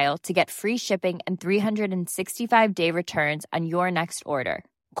quince.com/style to get free shipping and 365-day returns on your next order.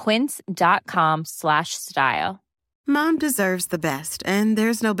 Quince.com/style. Mom deserves the best, and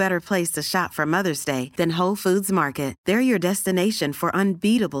there's no better place to shop for Mother's Day than Whole Foods Market. They're your destination for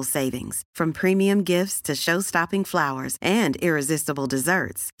unbeatable savings, from premium gifts to show-stopping flowers and irresistible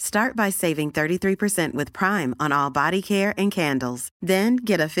desserts. Start by saving 33% with Prime on all body care and candles. Then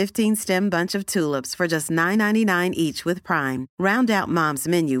get a 15-stem bunch of tulips for just $9.99 each with Prime. Round out Mom's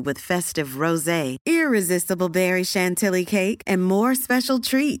menu with festive rosé, irresistible berry chantilly cake, and more special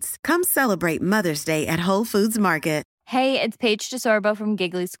treats. Come celebrate Mother's Day at Whole Foods Market. Hey, it's Paige DeSorbo from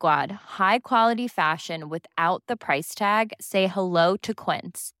Giggly Squad. High quality fashion without the price tag. Say hello to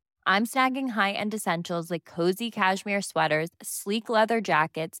Quince. I'm snagging high-end essentials like cozy cashmere sweaters, sleek leather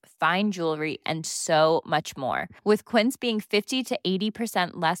jackets, fine jewelry, and so much more. With Quince being 50 to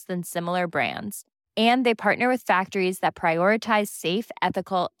 80% less than similar brands. And they partner with factories that prioritize safe,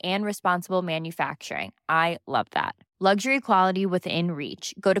 ethical, and responsible manufacturing. I love that. Luxury quality within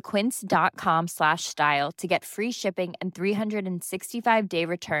reach. Go to quince.com/style to get free shipping and 365-day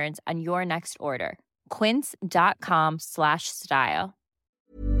returns on your next order. Quince.com/style.